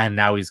 And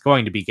now he's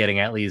going to be getting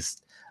at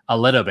least a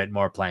little bit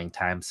more playing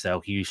time. So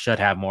he should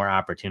have more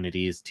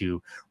opportunities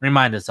to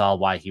remind us all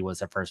why he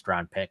was a first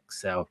round pick.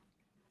 So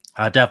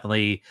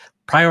definitely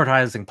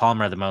prioritizing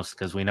Palmer the most,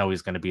 because we know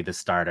he's going to be the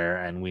starter,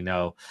 and we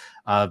know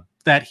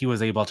that he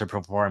was able to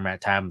perform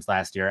at times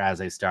last year as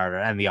a starter,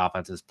 and the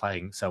offense is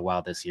playing so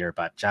well this year.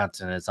 But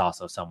Johnson is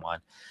also someone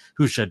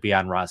who should be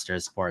on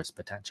rosters for his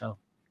potential.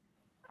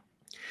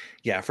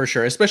 Yeah, for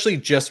sure. Especially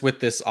just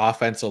with this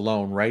offense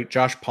alone, right?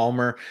 Josh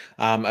Palmer,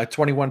 a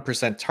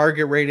 21%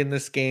 target rate in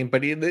this game,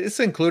 but this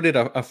included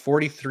a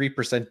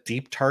 43%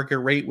 deep target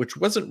rate, which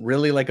wasn't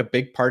really like a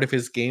big part of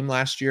his game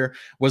last year,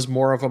 was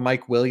more of a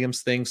Mike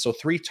Williams thing. So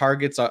 3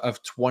 targets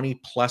of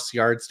 20 plus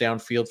yards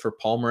downfield for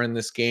Palmer in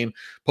this game,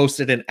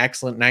 posted an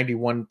excellent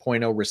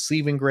 91.0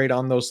 receiving grade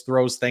on those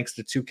throws, thanks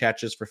to 2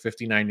 catches for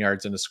 59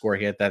 yards and a score.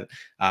 He had that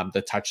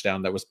the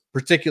touchdown that was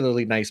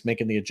particularly nice,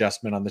 making the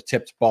adjustment on the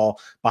tipped ball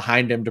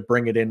behind him to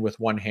bring it in with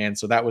one hand.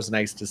 So that was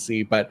nice to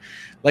see. But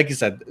like you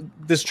said,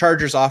 this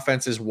Chargers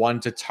offense is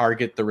one to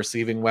target the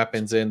receiving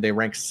weapons in. They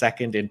rank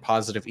second in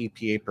positive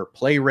EPA per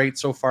play rate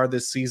so far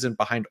this season,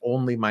 behind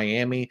only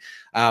Miami.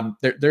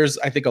 There's,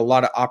 I think, a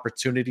lot of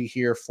opportunity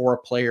here for a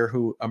player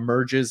who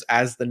emerges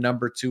as the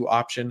number 2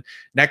 option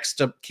next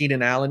to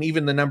Keenan Allen,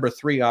 even the number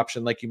 3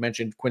 option, like you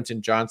mentioned,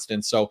 Quentin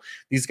Johnston. So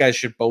these guys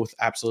should both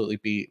absolutely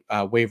be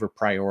waiver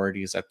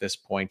priorities at this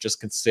point, just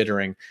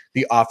considering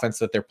the offense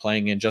that they're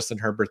playing in. Justin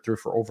Herbert threw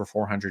for over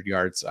 400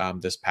 yards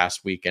this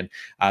past week, and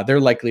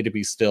they're likely to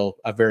be still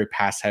a very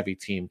pass heavy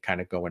team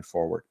kind of going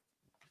forward.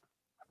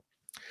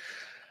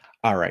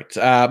 All right.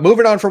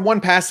 Moving on from one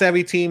pass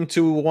heavy team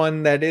to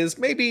one that is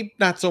maybe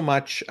not so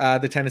much.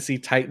 The Tennessee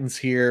Titans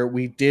here.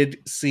 We did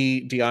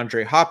see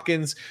DeAndre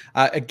Hopkins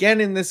again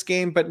in this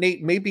game, but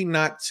Nate, maybe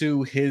not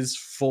to his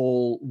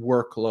full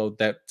workload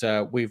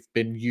that we've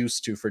been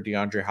used to for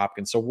DeAndre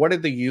Hopkins. So what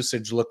did the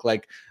usage look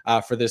like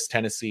for this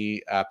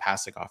Tennessee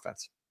passing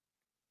offense?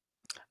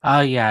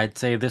 Yeah, I'd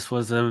say this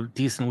was a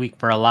decent week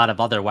for a lot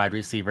of other wide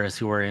receivers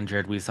who were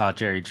injured. We saw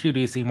Jerry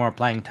Jeudy see more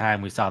playing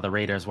time. We saw the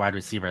Raiders wide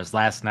receivers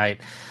last night.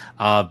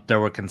 There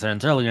were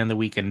concerns earlier in the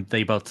week, and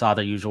they both saw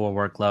their usual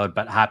workload.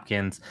 But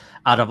Hopkins,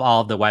 out of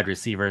all of the wide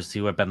receivers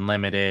who have been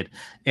limited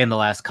in the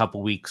last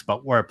couple weeks,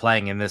 but were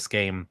playing in this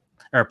game,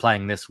 or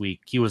playing this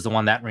week, he was the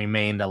one that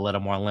remained a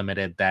little more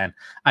limited than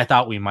I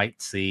thought we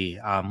might see.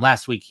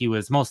 Last week, he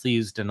was mostly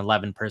used in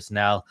 11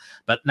 personnel,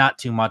 but not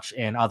too much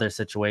in other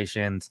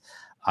situations.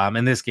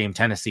 In this game,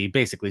 Tennessee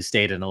basically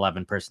stayed in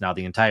 11 personnel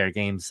the entire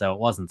game, so it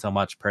wasn't so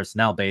much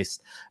personnel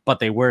based, but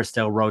they were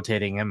still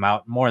rotating him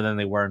out more than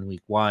they were in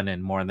week one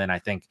and more than I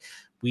think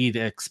we'd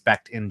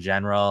expect in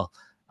general.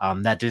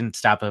 That didn't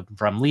stop him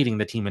from leading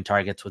the team in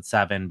targets with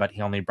 7, but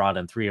he only brought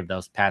in 3 of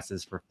those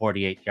passes for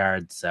 48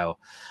 yards. So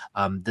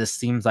this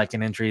seems like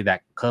an injury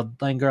that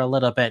could linger a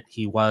little bit.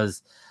 He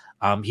was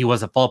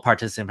a full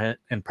participant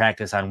in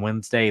practice on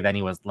Wednesday, then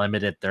he was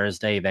limited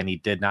Thursday, then he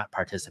did not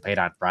participate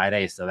on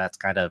Friday. So that's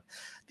kind of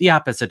the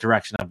opposite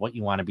direction of what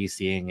you want to be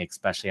seeing,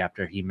 especially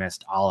after he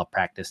missed all of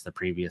practice the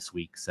previous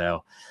week.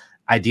 So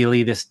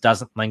ideally, this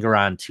doesn't linger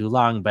on too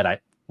long,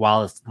 but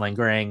while it's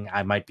lingering,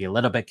 I might be a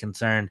little bit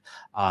concerned.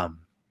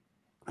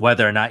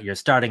 Whether or not you're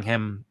starting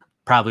him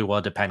probably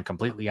will depend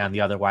completely on the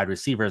other wide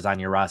receivers on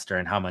your roster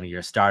and how many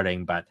you're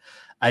starting, but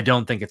I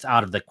don't think it's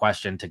out of the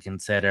question to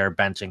consider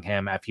benching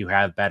him if you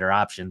have better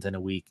options in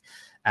a week,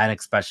 and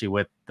especially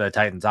with the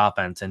Titans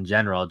offense in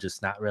general,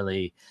 just not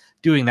really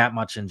doing that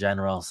much in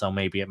general. So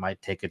maybe it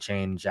might take a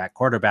change at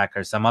quarterback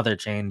or some other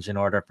change in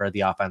order for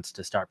the offense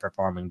to start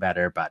performing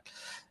better. But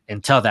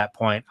until that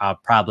point, I'll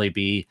probably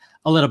be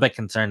a little bit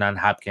concerned on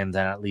Hopkins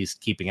and at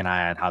least keeping an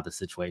eye on how the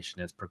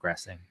situation is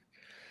progressing.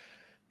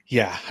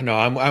 Yeah, no,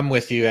 I'm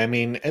with you. I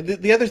mean,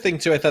 the other thing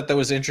too, I thought that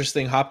was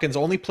interesting. Hopkins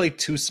only played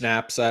 2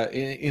 snaps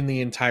in the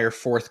entire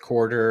fourth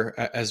quarter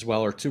as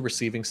well, or 2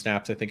 receiving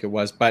snaps, I think it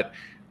was. But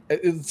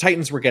the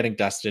Titans were getting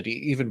dusted.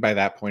 Even by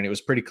that point, it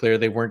was pretty clear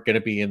they weren't going to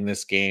be in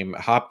this game.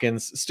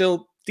 Hopkins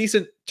still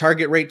decent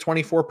target rate,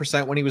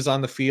 24% when he was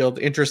on the field.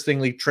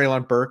 Interestingly,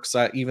 Treylon Burks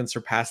even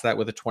surpassed that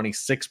with a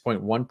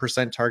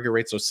 26.1% target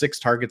rate. So 6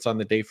 targets on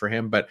the day for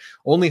him, but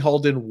only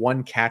hauled in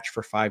 1 catch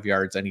for 5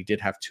 yards. And he did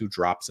have 2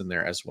 drops in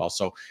there as well.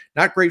 So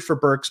not great for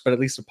Burks, but at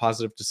least a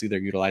positive to see they're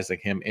utilizing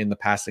him in the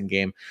passing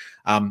game.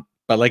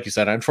 But like you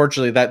said,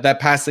 unfortunately, that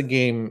passing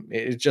game,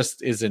 it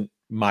just isn't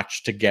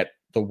much to get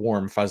the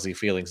warm, fuzzy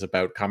feelings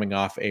about coming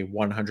off a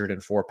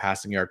 104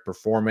 passing yard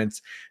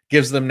performance.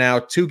 Gives them now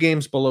 2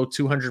 games below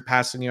 200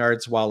 passing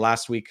yards, while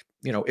last week,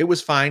 it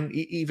was fine,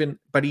 even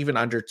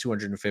under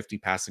 250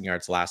 passing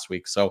yards last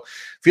week. So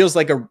feels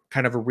like a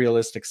kind of a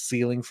realistic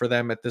ceiling for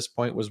them at this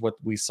point was what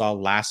we saw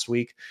last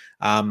week.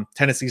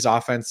 Tennessee's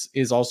offense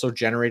is also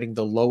generating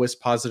the lowest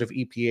positive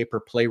EPA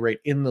per play rate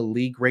in the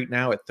league right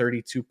now at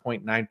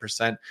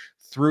 32.9%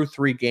 through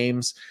 3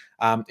 games.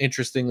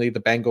 Interestingly,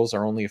 the Bengals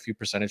are only a few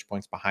percentage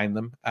points behind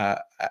them,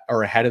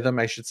 or ahead of them,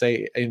 I should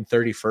say, in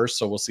 31st.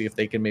 So we'll see if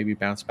they can maybe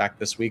bounce back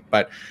this week.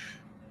 But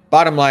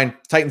bottom line,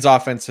 Titans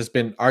offense has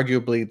been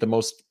arguably the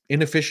most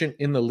inefficient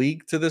in the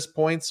league to this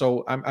point.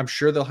 So I'm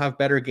sure they'll have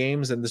better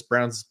games. And this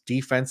Browns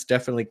defense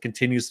definitely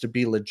continues to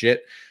be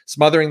legit,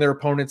 smothering their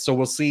opponents. So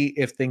we'll see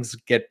if things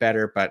get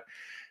better. But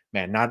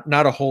man,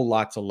 not a whole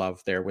lot to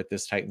love there with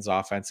this Titans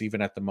offense,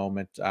 even at the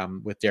moment.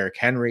 With Derrick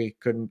Henry,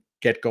 couldn't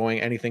get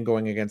anything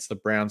going against the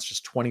Browns,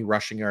 just 20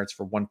 rushing yards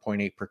for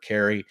 1.8 per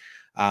carry.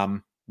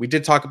 We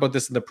did talk about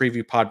this in the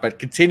preview pod, but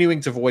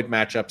continuing to avoid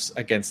matchups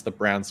against the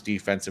Browns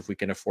defense, if we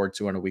can afford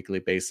to on a weekly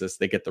basis.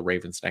 They get the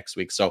Ravens next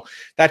week, so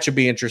that should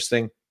be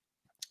interesting.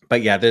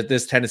 But yeah,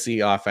 this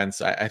Tennessee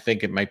offense, I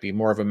think it might be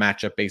more of a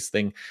matchup based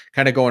thing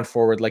kind of going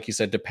forward, like you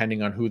said,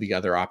 depending on who the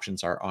other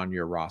options are on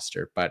your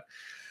roster. But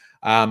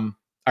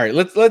all right,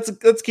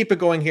 let's keep it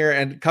going here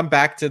and come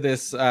back to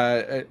this,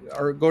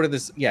 or go to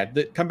this. Yeah,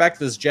 come back to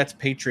this Jets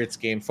Patriots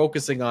game,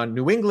 focusing on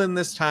New England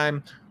this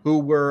time, who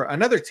were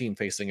another team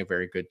facing a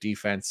very good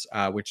defense,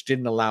 which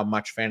didn't allow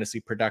much fantasy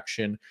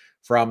production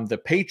from the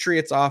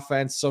Patriots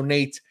offense. So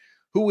Nate,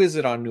 who is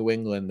it on New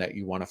England that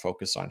you want to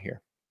focus on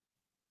here?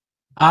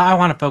 I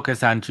want to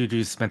focus on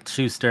Juju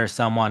Smith-Schuster,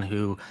 someone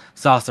who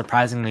saw a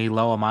surprisingly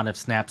low amount of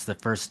snaps the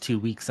first 2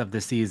 weeks of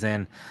the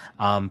season.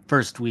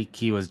 First week,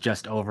 he was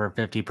just over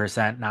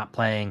 50%, not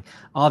playing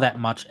all that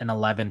much in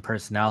 11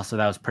 personnel, so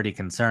that was pretty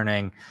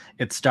concerning.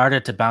 It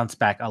started to bounce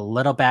back a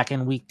little back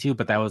in week 2,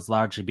 but that was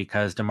largely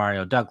because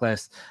Demario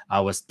Douglas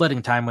was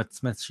splitting time with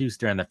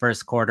Smith-Schuster in the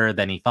first quarter.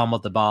 Then he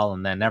fumbled the ball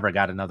and then never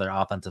got another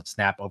offensive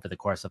snap over the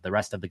course of the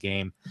rest of the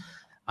game.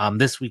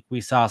 This week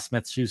we saw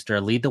Smith-Schuster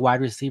lead the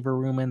wide receiver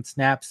room in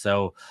snaps.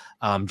 So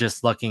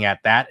just looking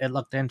at that, it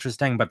looked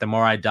interesting. But the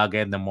more I dug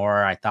in, the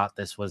more I thought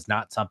this was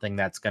not something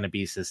that's going to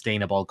be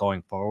sustainable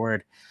going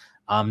forward.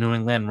 New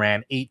England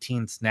ran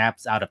 18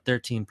 snaps out of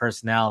 13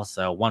 personnel,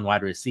 so 1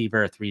 wide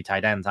receiver, 3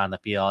 tight ends on the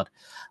field.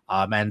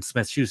 And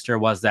Smith-Schuster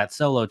was that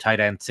solo tight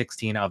end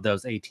 16 of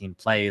those 18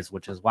 plays,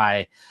 which is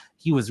why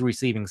he was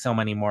receiving so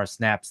many more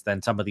snaps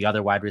than some of the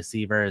other wide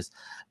receivers.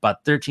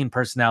 But 13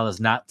 personnel is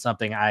not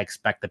something I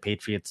expect the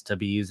Patriots to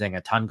be using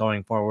a ton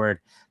going forward.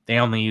 They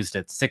only used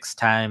it 6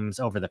 times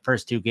over the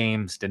first 2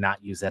 games, did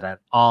not use it at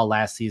all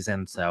last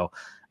season. So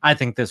I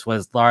think this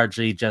was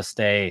largely just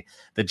the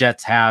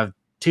Jets have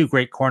 2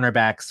 great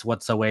cornerbacks.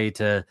 What's a way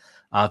to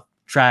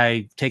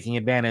try taking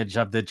advantage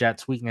of the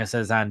Jets'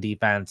 weaknesses on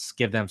defense,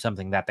 give them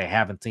something that they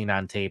haven't seen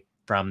on tape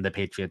from the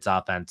Patriots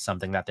offense,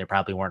 something that they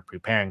probably weren't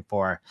preparing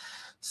for.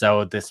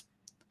 So this,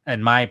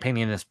 in my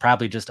opinion, is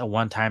probably just a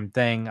one-time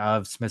thing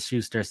of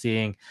Smith-Schuster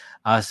seeing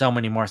so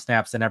many more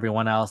snaps than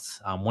everyone else.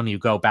 When you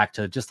go back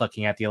to just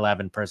looking at the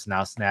 11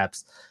 personnel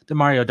snaps,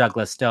 Demario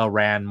Douglas still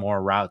ran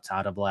more routes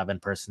out of 11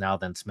 personnel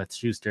than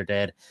Smith-Schuster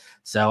did.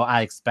 So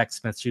I expect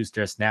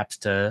Smith-Schuster snaps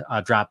to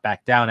drop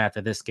back down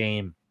after this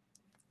game.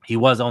 He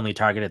was only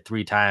targeted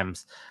 3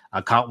 times,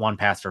 caught 1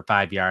 pass for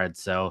 5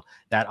 yards. So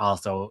that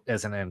also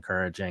isn't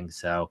encouraging.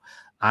 So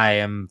I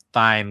am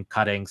fine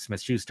cutting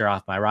Smith-Schuster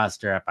off my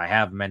roster if I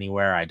have him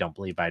anywhere. I don't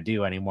believe I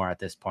do anymore at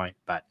this point,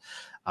 but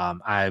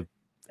I,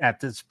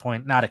 at this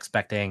point, not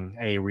expecting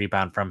a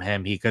rebound from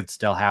him. He could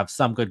still have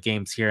some good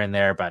games here and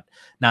there, but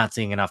not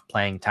seeing enough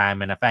playing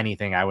time. And if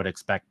anything, I would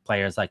expect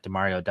players like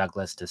Demario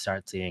Douglas to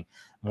start seeing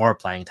more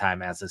playing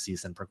time as the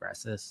season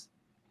progresses.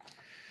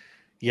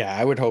 Yeah,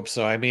 I would hope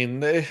so. I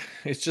mean,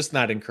 it's just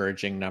not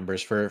encouraging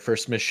numbers for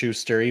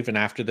Smith-Schuster even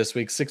after this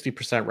week.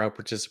 60% route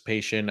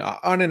participation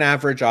on an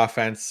average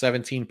offense,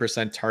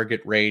 17% target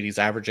rate. He's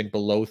averaging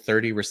below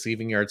 30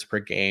 receiving yards per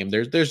game.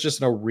 There's just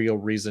no real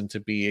reason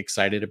to be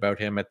excited about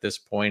him at this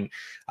point.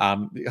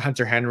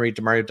 Hunter Henry,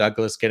 Demario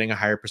Douglas getting a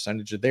higher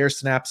percentage of their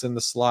snaps in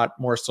the slot,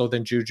 more so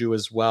than Juju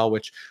as well,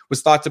 which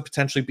was thought to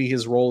potentially be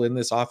his role in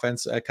this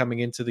offense coming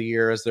into the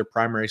year as their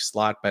primary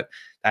slot, but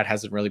that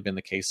hasn't really been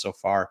the case so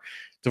far.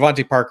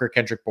 Devontae Parker,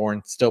 Kendrick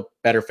Bourne, still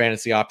better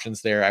fantasy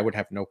options there. I would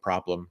have no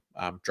problem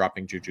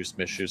dropping Juju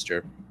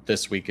Smith-Schuster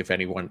this week if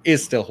anyone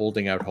is still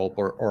holding out hope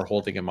or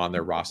holding him on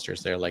their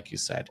rosters there, like you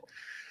said.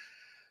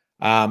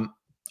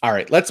 All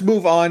right, let's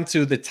move on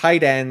to the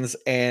tight ends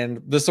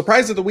and the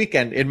surprise of the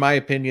weekend, in my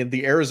opinion,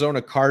 the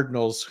Arizona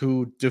Cardinals,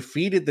 who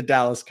defeated the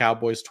Dallas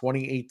Cowboys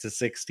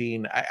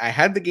 28-16. I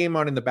had the game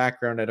on in the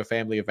background at a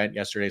family event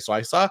yesterday, so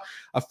I saw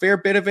a fair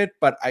bit of it,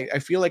 but I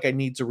feel like I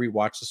need to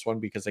rewatch this one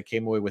because I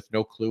came away with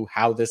no clue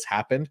how this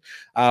happened.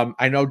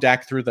 I know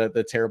Dak threw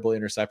the terrible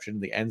interception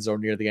in the end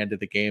zone near the end of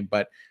the game,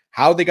 but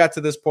how they got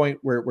to this point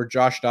where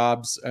Josh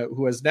Dobbs,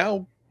 who has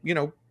now,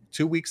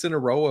 2 weeks in a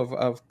row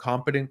of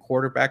competent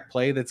quarterback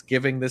play that's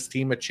giving this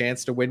team a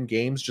chance to win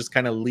games, just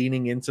kind of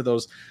leaning into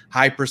those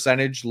high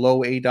percentage,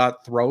 low ADOT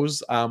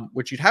throws,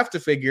 which you'd have to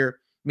figure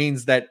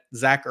means that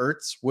Zach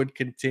Ertz would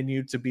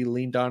continue to be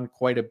leaned on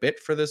quite a bit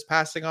for this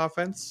passing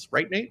offense.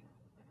 Right, Nate?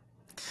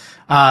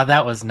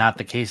 That was not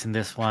the case in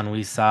this one.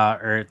 We saw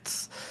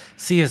Ertz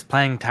see his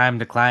playing time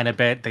decline a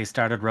bit. They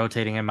started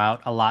rotating him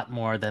out a lot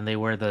more than they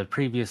were the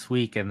previous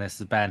week, and this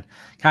has been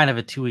kind of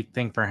a 2-week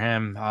thing for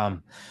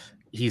him.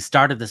 He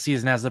started the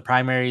season as the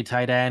primary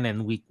tight end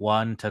in week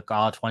 1, took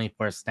all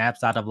 24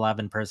 snaps out of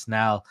 11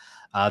 personnel.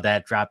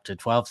 That dropped to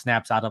 12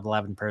 snaps out of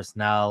 11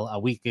 personnel a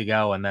week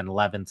ago, and then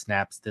 11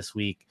 snaps this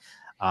week.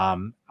 A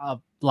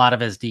lot of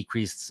his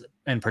decrease,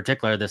 in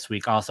particular this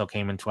week, also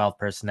came in 12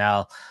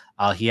 personnel.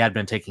 He had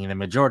been taking the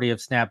majority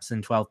of snaps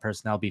in 12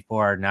 personnel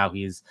before. Now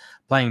he's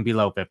playing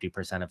below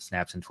 50% of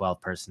snaps in 12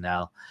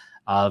 personnel.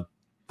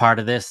 Part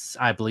of this,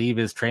 I believe,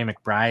 is Trey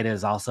McBride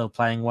is also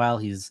playing well.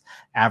 He's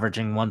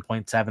averaging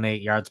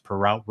 1.78 yards per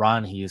route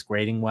run. He is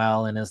grading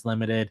well in his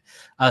limited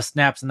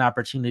snaps and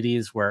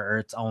opportunities, where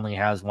Ertz only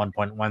has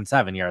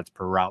 1.17 yards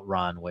per route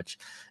run, which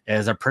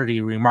is a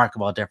pretty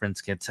remarkable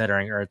difference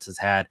considering Ertz has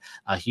had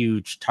a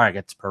huge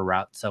targets per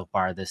route so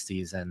far this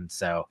season.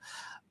 So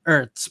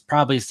Ertz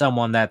probably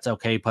someone that's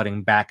okay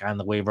putting back on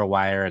the waiver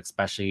wire,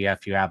 especially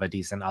if you have a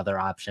decent other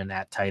option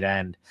at tight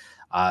end.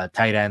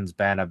 Tight end's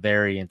been a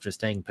very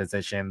interesting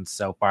position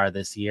so far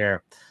this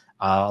year.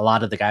 A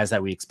lot of the guys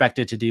that we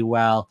expected to do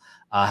well,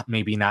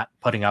 maybe not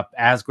putting up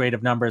as great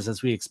of numbers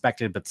as we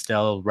expected, but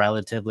still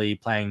relatively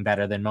playing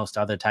better than most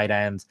other tight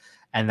ends.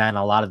 And then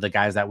a lot of the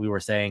guys that we were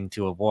saying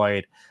to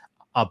avoid,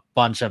 a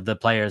bunch of the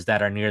players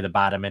that are near the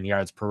bottom in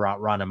yards per route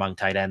run among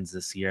tight ends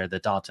this year, the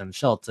Dalton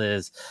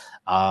Schultzes,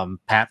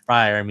 Pat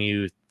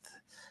Freiermuth,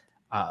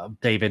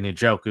 David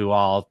Njoku,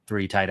 all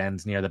 3 tight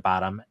ends near the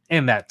bottom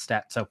in that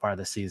stat so far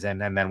this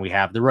season. And then we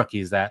have the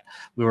rookies that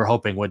we were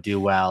hoping would do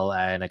well,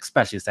 and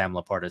especially Sam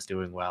Laporta is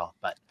doing well.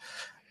 But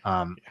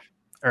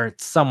or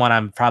it's someone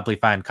I'm probably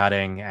fine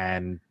cutting.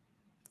 And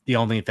the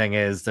only thing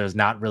is there's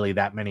not really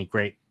that many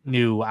great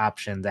new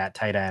options at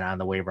tight end on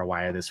the waiver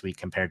wire this week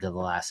compared to the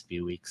last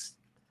few weeks.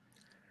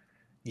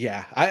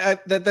 Yeah,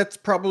 that's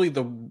probably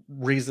the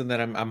reason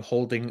that I'm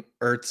holding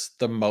Ertz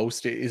the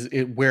most is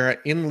it where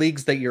in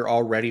leagues that you're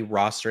already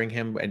rostering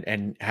him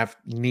and have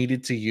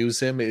needed to use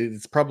him,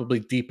 it's probably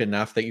deep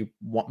enough that you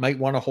might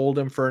want to hold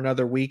him for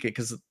another week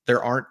because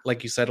there aren't,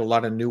 like you said, a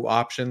lot of new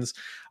options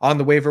on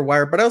the waiver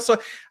wire. But also,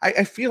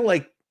 I feel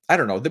like I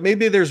don't know that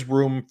maybe there's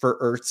room for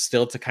Ertz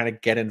still to kind of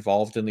get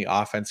involved in the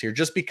offense here,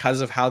 just because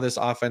of how this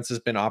offense has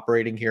been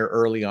operating here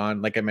early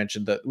on. Like I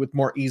mentioned, that with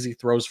more easy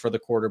throws for the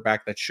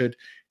quarterback, that should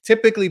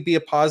typically be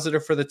a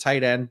positive for the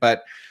tight end.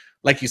 But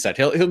like you said,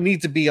 he'll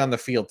need to be on the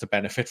field to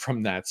benefit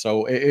from that.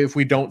 So if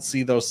we don't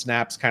see those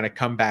snaps kind of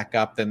come back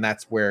up, then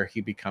that's where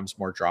he becomes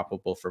more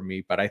droppable for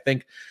me. But I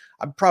think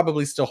I'm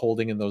probably still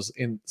holding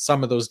in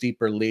some of those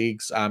deeper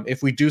leagues.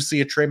 If we do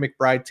see a Trey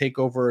McBride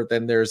takeover,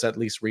 then there's at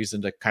least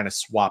reason to kind of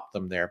swap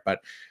them there. But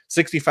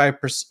 65%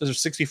 or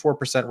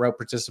 64% route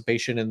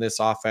participation in this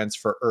offense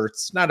for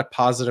Ertz. Not a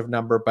positive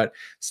number, but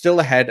still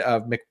ahead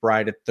of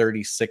McBride at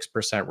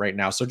 36% right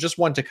now. So just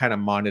one to kind of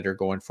monitor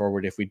going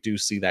forward if we do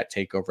see that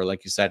takeover,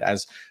 like you said,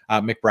 as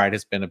McBride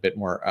has been a bit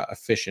more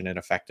efficient and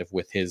effective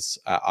with his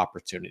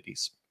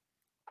opportunities.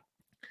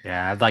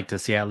 Yeah, I'd like to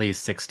see at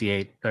least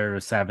 68 or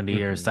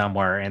 70 or Mhm.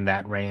 somewhere in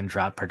that range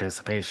route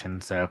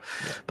participation. So,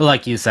 Yeah, but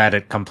like you said,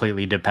 it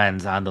completely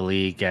depends on the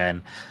league.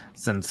 And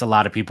since a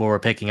lot of people were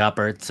picking up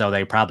Ertz, so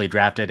they probably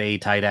drafted a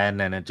tight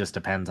end, and it just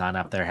depends on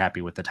if they're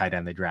happy with the tight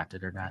end they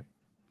drafted or not.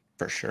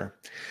 for sure.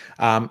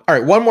 All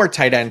right, one more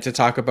tight end to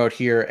talk about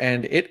here,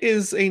 and it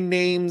is a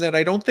name that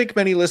I don't think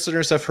many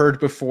listeners have heard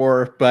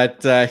before,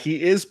 but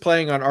he is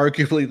playing on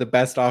arguably the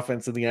best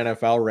offense in the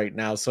NFL right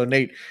now. So,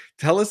 Nate,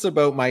 tell us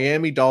about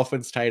Miami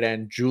Dolphins tight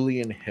end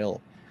Julian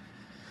Hill.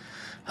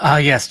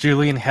 Yes,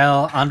 Julian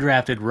Hill,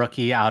 undrafted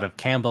rookie out of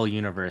Campbell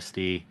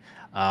University.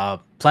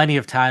 Plenty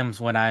of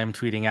times when I'm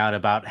tweeting out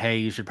about, hey,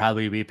 you should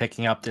probably be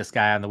picking up this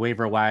guy on the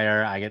waiver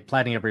wire, I get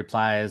plenty of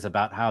replies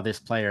about how this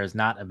player is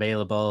not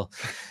available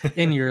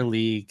in your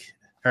league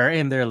or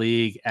in their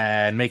league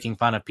and making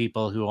fun of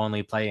people who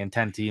only play in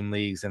 10 team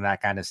leagues and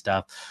that kind of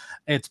stuff.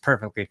 It's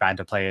perfectly fine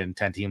to play in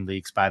 10 team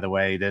leagues, by the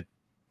way, that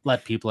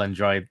let people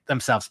enjoy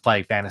themselves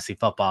playing fantasy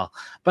football.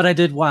 But I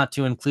did want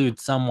to include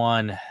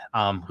someone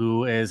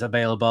who is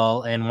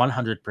available in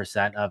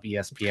 100% of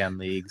ESPN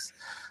leagues.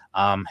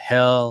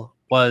 Hill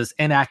was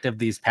inactive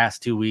these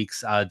past 2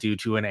 weeks due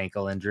to an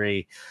ankle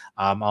injury.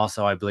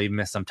 Also, I believe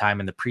missed some time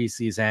in the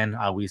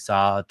preseason. We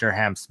saw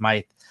Durham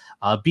Smythe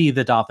be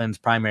the Dolphins'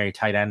 primary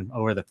tight end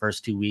over the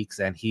first 2 weeks,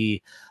 and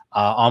he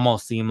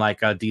almost seemed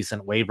like a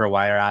decent waiver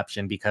wire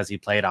option because he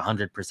played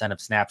 100%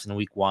 of snaps in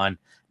week one,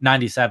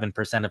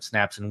 97% of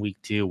snaps in week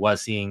two,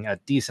 was seeing a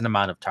decent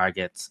amount of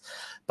targets.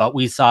 But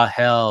we saw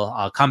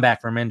Hill come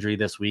back from injury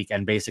this week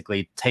and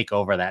basically take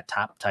over that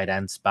top tight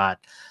end spot.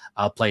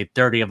 Played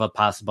 30 of a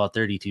possible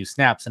 32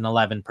 snaps in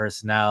 11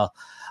 personnel.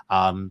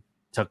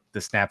 Took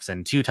the snaps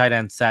in 2 tight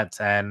end sets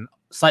and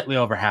slightly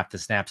over half the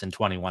snaps in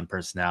 21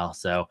 personnel.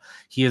 So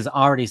he is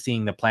already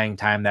seeing the playing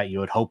time that you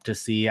would hope to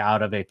see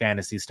out of a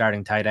fantasy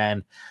starting tight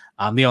end.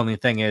 The only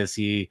thing is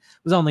he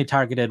was only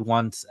targeted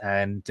once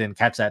and didn't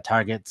catch that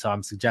target. So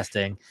I'm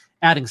suggesting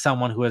adding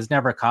someone who has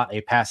never caught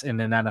a pass in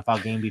an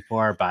NFL game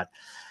before, but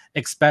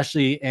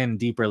especially in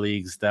deeper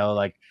leagues, though,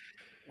 like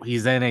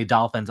he's in a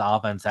Dolphins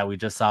offense that we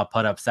just saw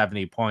put up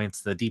 70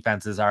 points. The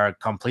defenses are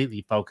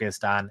completely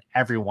focused on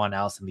everyone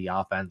else in the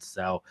offense.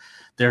 So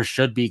there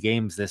should be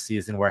games this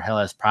season where Hill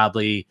is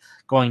probably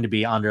going to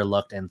be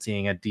underlooked and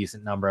seeing a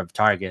decent number of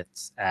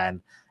targets.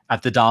 And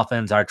if the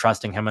Dolphins are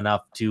trusting him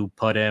enough to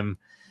put him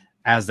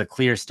as the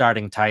clear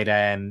starting tight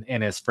end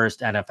in his first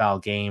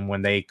NFL game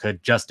when they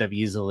could just have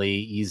easily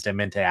eased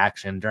him into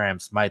action. Durham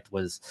Smythe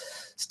was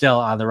still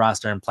on the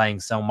roster and playing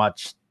so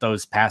much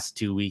those past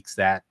 2 weeks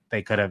that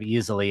they could have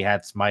easily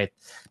had Smythe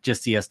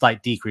just see a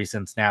slight decrease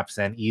in snaps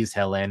and ease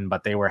Hill in,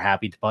 but they were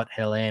happy to put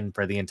Hill in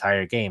for the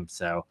entire game.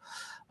 So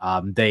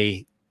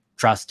they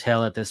trust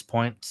Hill at this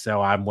point.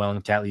 So I'm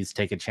willing to at least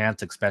take a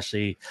chance,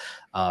 especially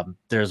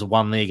there's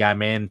one league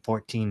I'm in,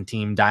 14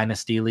 team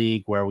dynasty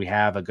league, where we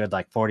have a good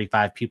like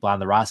 45 people on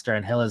the roster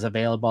and Hill is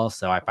available.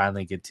 So I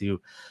finally get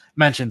to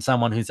mention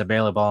someone who's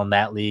available in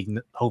that league.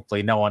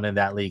 Hopefully no one in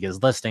that league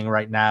is listening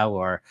right now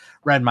or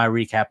read my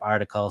recap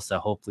article. So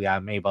hopefully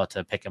I'm able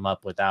to pick him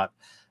up without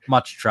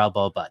much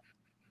trouble. But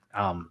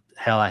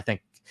Hill, I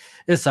think,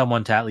 is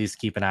someone to at least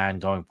keep an eye on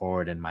going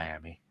forward in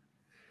Miami.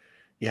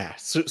 Yeah,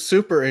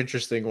 super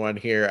interesting one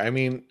here. I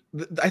mean,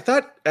 I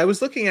thought I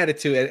was looking at it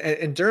too,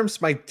 and Durham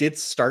Smythe did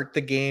start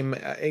the game.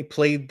 He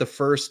played the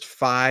first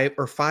five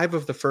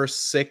of the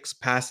first six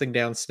passing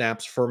down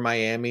snaps for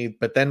Miami,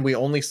 but then we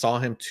only saw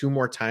him 2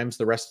 more times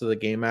the rest of the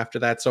game after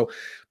that. So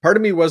part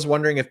of me was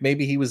wondering if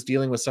maybe he was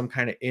dealing with some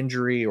kind of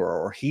injury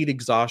or heat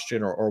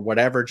exhaustion or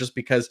whatever, just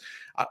because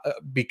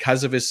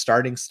of his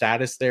starting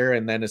status there,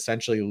 and then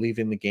essentially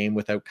leaving the game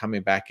without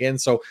coming back in.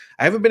 So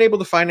I haven't been able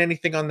to find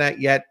anything on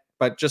that yet,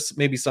 but just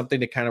maybe something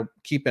to kind of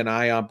keep an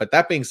eye on. But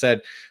that being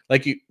said,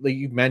 like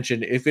you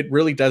mentioned, if it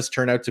really does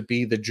turn out to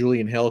be the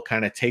Julian Hill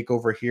kind of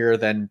takeover here,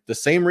 then the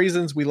same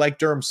reasons we like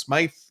Durham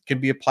Smythe can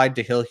be applied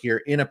to Hill here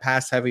in a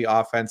pass heavy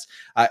offense,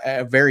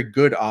 a very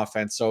good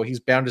offense. So he's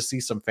bound to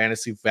see some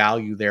fantasy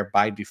value there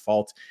by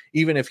default,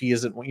 even if he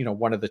isn't,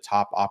 one of the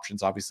top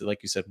options. Obviously,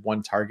 like you said,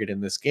 one target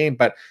in this game,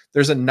 but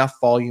there's enough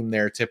volume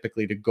there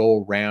typically to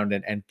go around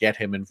and get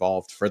him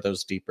involved for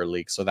those deeper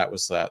leagues. So that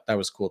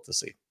was cool to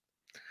see.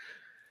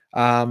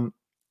 Um,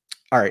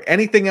 all right.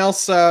 Anything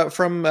else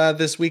from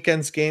this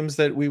weekend's games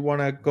that we want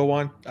to go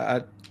on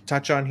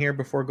touch on here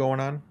before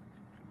going on?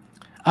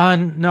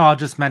 No, I'll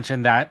just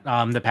mention that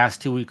the past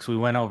 2 weeks we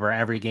went over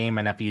every game,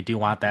 and if you do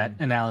want that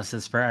Mhm.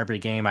 analysis for every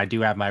game, I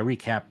do have my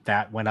recap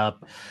that went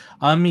up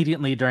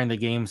immediately during the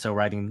game. So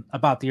writing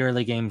about the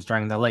early games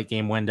during the late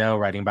game window,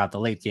 writing about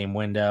the late game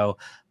window,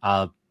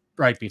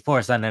 right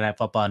before Sunday Night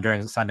Football and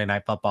during Sunday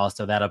Night Football.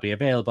 So that'll be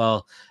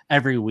available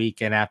every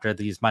week and after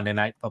these Monday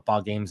Night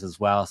Football games as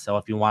well. So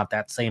if you want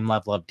that same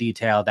level of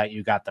detail that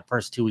you got the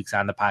first 2 weeks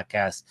on the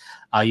podcast,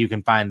 you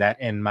can find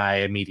that in my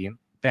immediate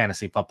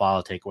fantasy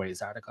football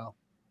takeaways article.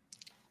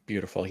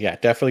 Beautiful. Yeah,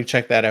 definitely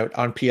check that out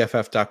on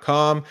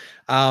pff.com.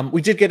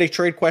 We did get a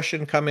trade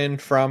question come in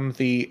from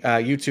the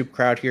YouTube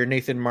crowd here.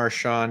 Nathan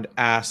Marchand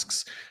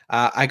asks,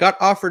 I got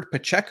offered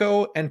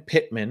Pacheco and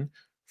Pittman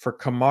for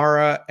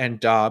Kamara and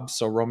Dobbs.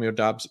 So Romeo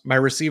Dobbs. My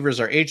receivers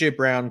are AJ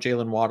Brown,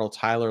 Jalen Waddle,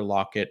 Tyler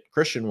Lockett,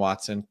 Christian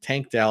Watson,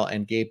 Tank Dell,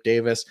 and Gabe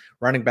Davis.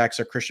 Running backs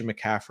are Christian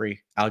McCaffrey,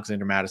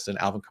 Alexander Madison,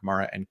 Alvin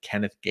Kamara, and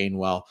Kenneth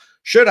Gainwell.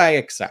 Should I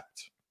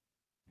accept?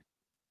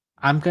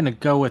 I'm going to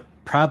go with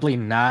probably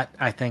not.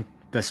 I think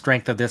the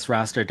strength of this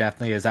roster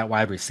definitely is that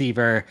wide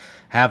receiver,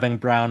 having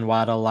Brown,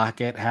 Waddle,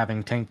 Lockett,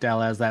 having Tank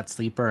Dell as that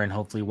sleeper, and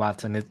hopefully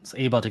Watson is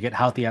able to get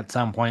healthy at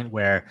some point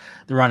where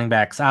the running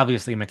backs,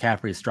 obviously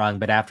McCaffrey is strong,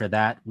 but after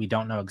that, we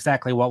don't know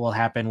exactly what will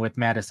happen with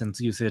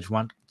Madison's usage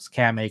once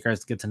Cam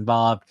Akers gets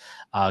involved.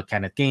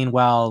 Kenneth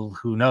Gainwell,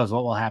 who knows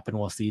what will happen.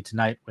 We'll see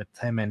tonight with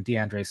him and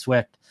DeAndre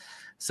Swift.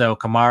 So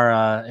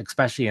Kamara,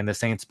 especially in the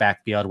Saints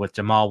backfield with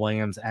Jamal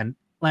Williams and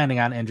landing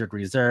on injured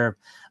reserve.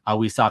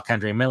 We saw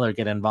Kendre Miller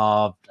get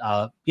involved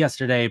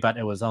yesterday, but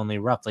it was only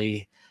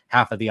roughly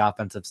half of the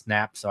offensive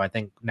snaps. So I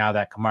think now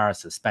that Kamara's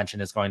suspension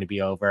is going to be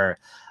over,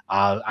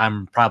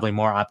 I'm probably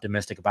more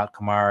optimistic about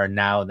Kamara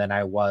now than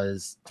I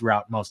was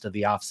throughout most of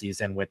the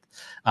offseason with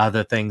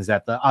the things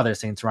that the other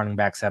Saints running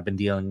backs have been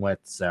dealing with.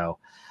 So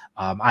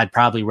I'd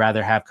probably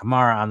rather have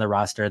Kamara on the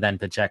roster than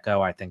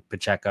Pacheco. I think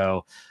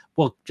Pacheco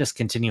will just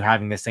continue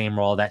having the same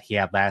role that he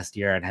had last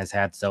year and has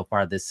had so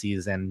far this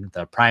season,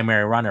 the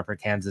primary runner for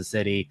Kansas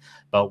City,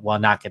 but will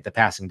not get the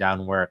passing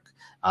down work,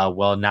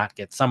 will not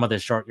get some of the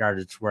short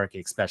yardage work,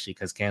 especially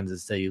because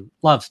Kansas City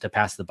loves to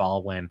pass the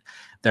ball when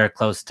they're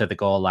close to the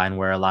goal line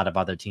where a lot of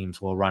other teams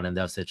will run in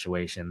those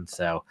situations.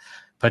 So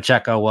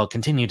Pacheco will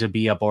continue to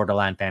be a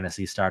borderline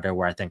fantasy starter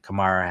where I think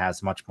Kamara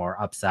has much more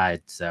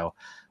upside. So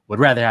would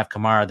rather have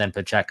Kamara than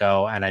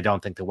Pacheco, and I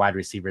don't think the wide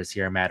receivers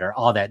here matter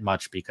all that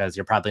much because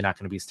you're probably not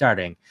going to be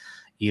starting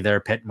either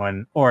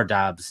Pittman or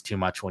Dobbs too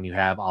much when you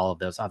have all of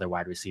those other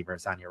wide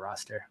receivers on your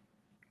roster.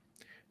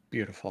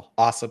 Beautiful.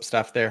 Awesome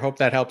stuff there. Hope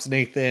that helps,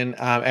 Nathan.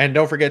 And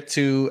don't forget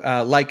to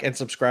like and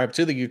subscribe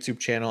to the YouTube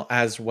channel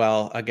as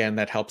well. Again,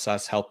 that helps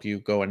us help you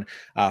going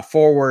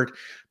forward.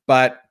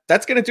 But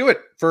that's going to do it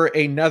for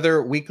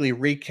another weekly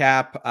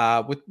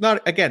recap with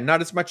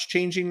not as much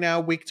changing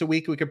now week to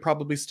week. We could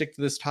probably stick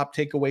to this top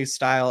takeaway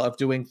style of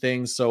doing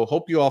things. So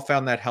hope you all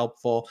found that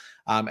helpful.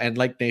 And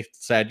like Nate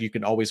said, you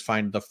can always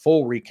find the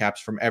full recaps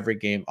from every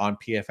game on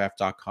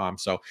pff.com.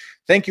 So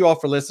thank you all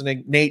for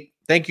listening. Nate,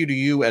 thank you to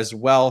you as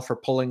well for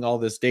pulling all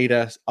this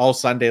data all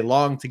Sunday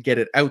long to get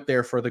it out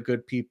there for the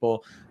good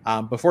people.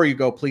 Before you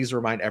go, please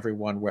remind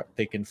everyone what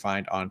they can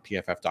find on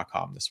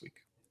pff.com this week.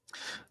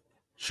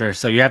 Sure.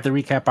 So you have the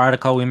recap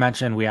article we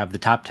mentioned. We have the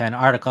top 10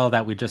 article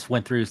that we just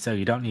went through. So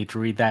you don't need to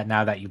read that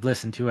now that you've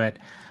listened to it,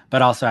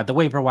 but also have the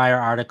waiver wire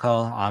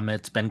article.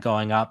 It's been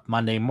going up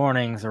Monday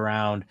mornings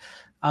around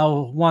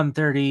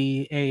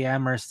 1:30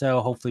 a.m. or so.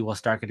 Hopefully we'll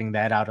start getting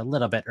that out a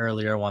little bit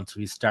earlier once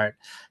we start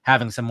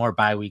having some more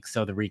bye weeks.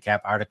 So the recap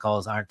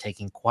articles aren't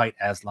taking quite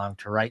as long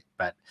to write,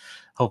 but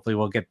hopefully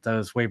we'll get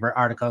those waiver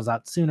articles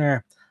out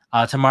sooner.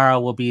 Tomorrow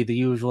will be the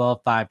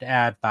usual 5 to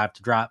add, 5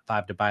 to drop,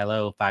 5 to buy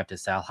low, 5 to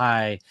sell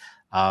high.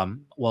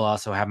 We'll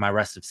also have my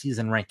rest of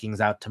season rankings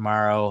out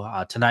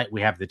tomorrow. Tonight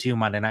we have the 2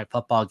 Monday Night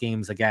Football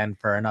games again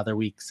for another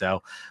week.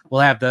 So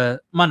we'll have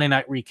the Monday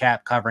night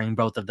recap covering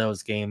both of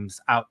those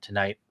games out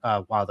tonight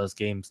while those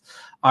games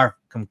are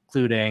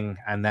concluding.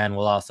 And then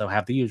we'll also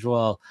have the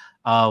usual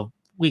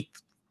week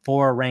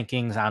 4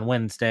 rankings on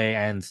Wednesday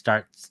and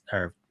start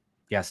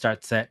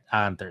sit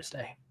on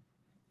Thursday.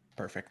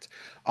 Perfect.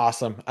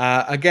 Awesome.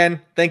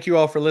 Again, thank you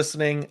all for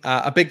listening.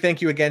 A big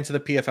thank you again to the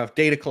PFF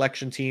data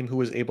collection team who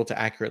was able to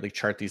accurately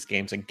chart these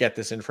games and get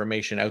this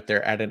information out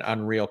there at an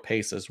unreal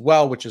pace as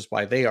well, which is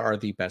why they are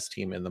the best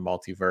team in the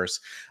multiverse.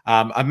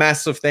 A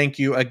massive thank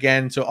you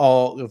again to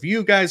all of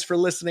you guys for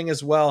listening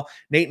as well.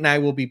 Nate and I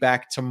will be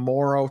back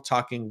tomorrow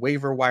talking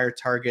waiver wire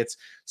targets.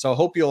 So I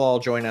hope you'll all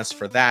join us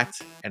for that.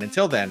 And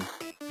until then,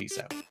 peace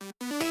out.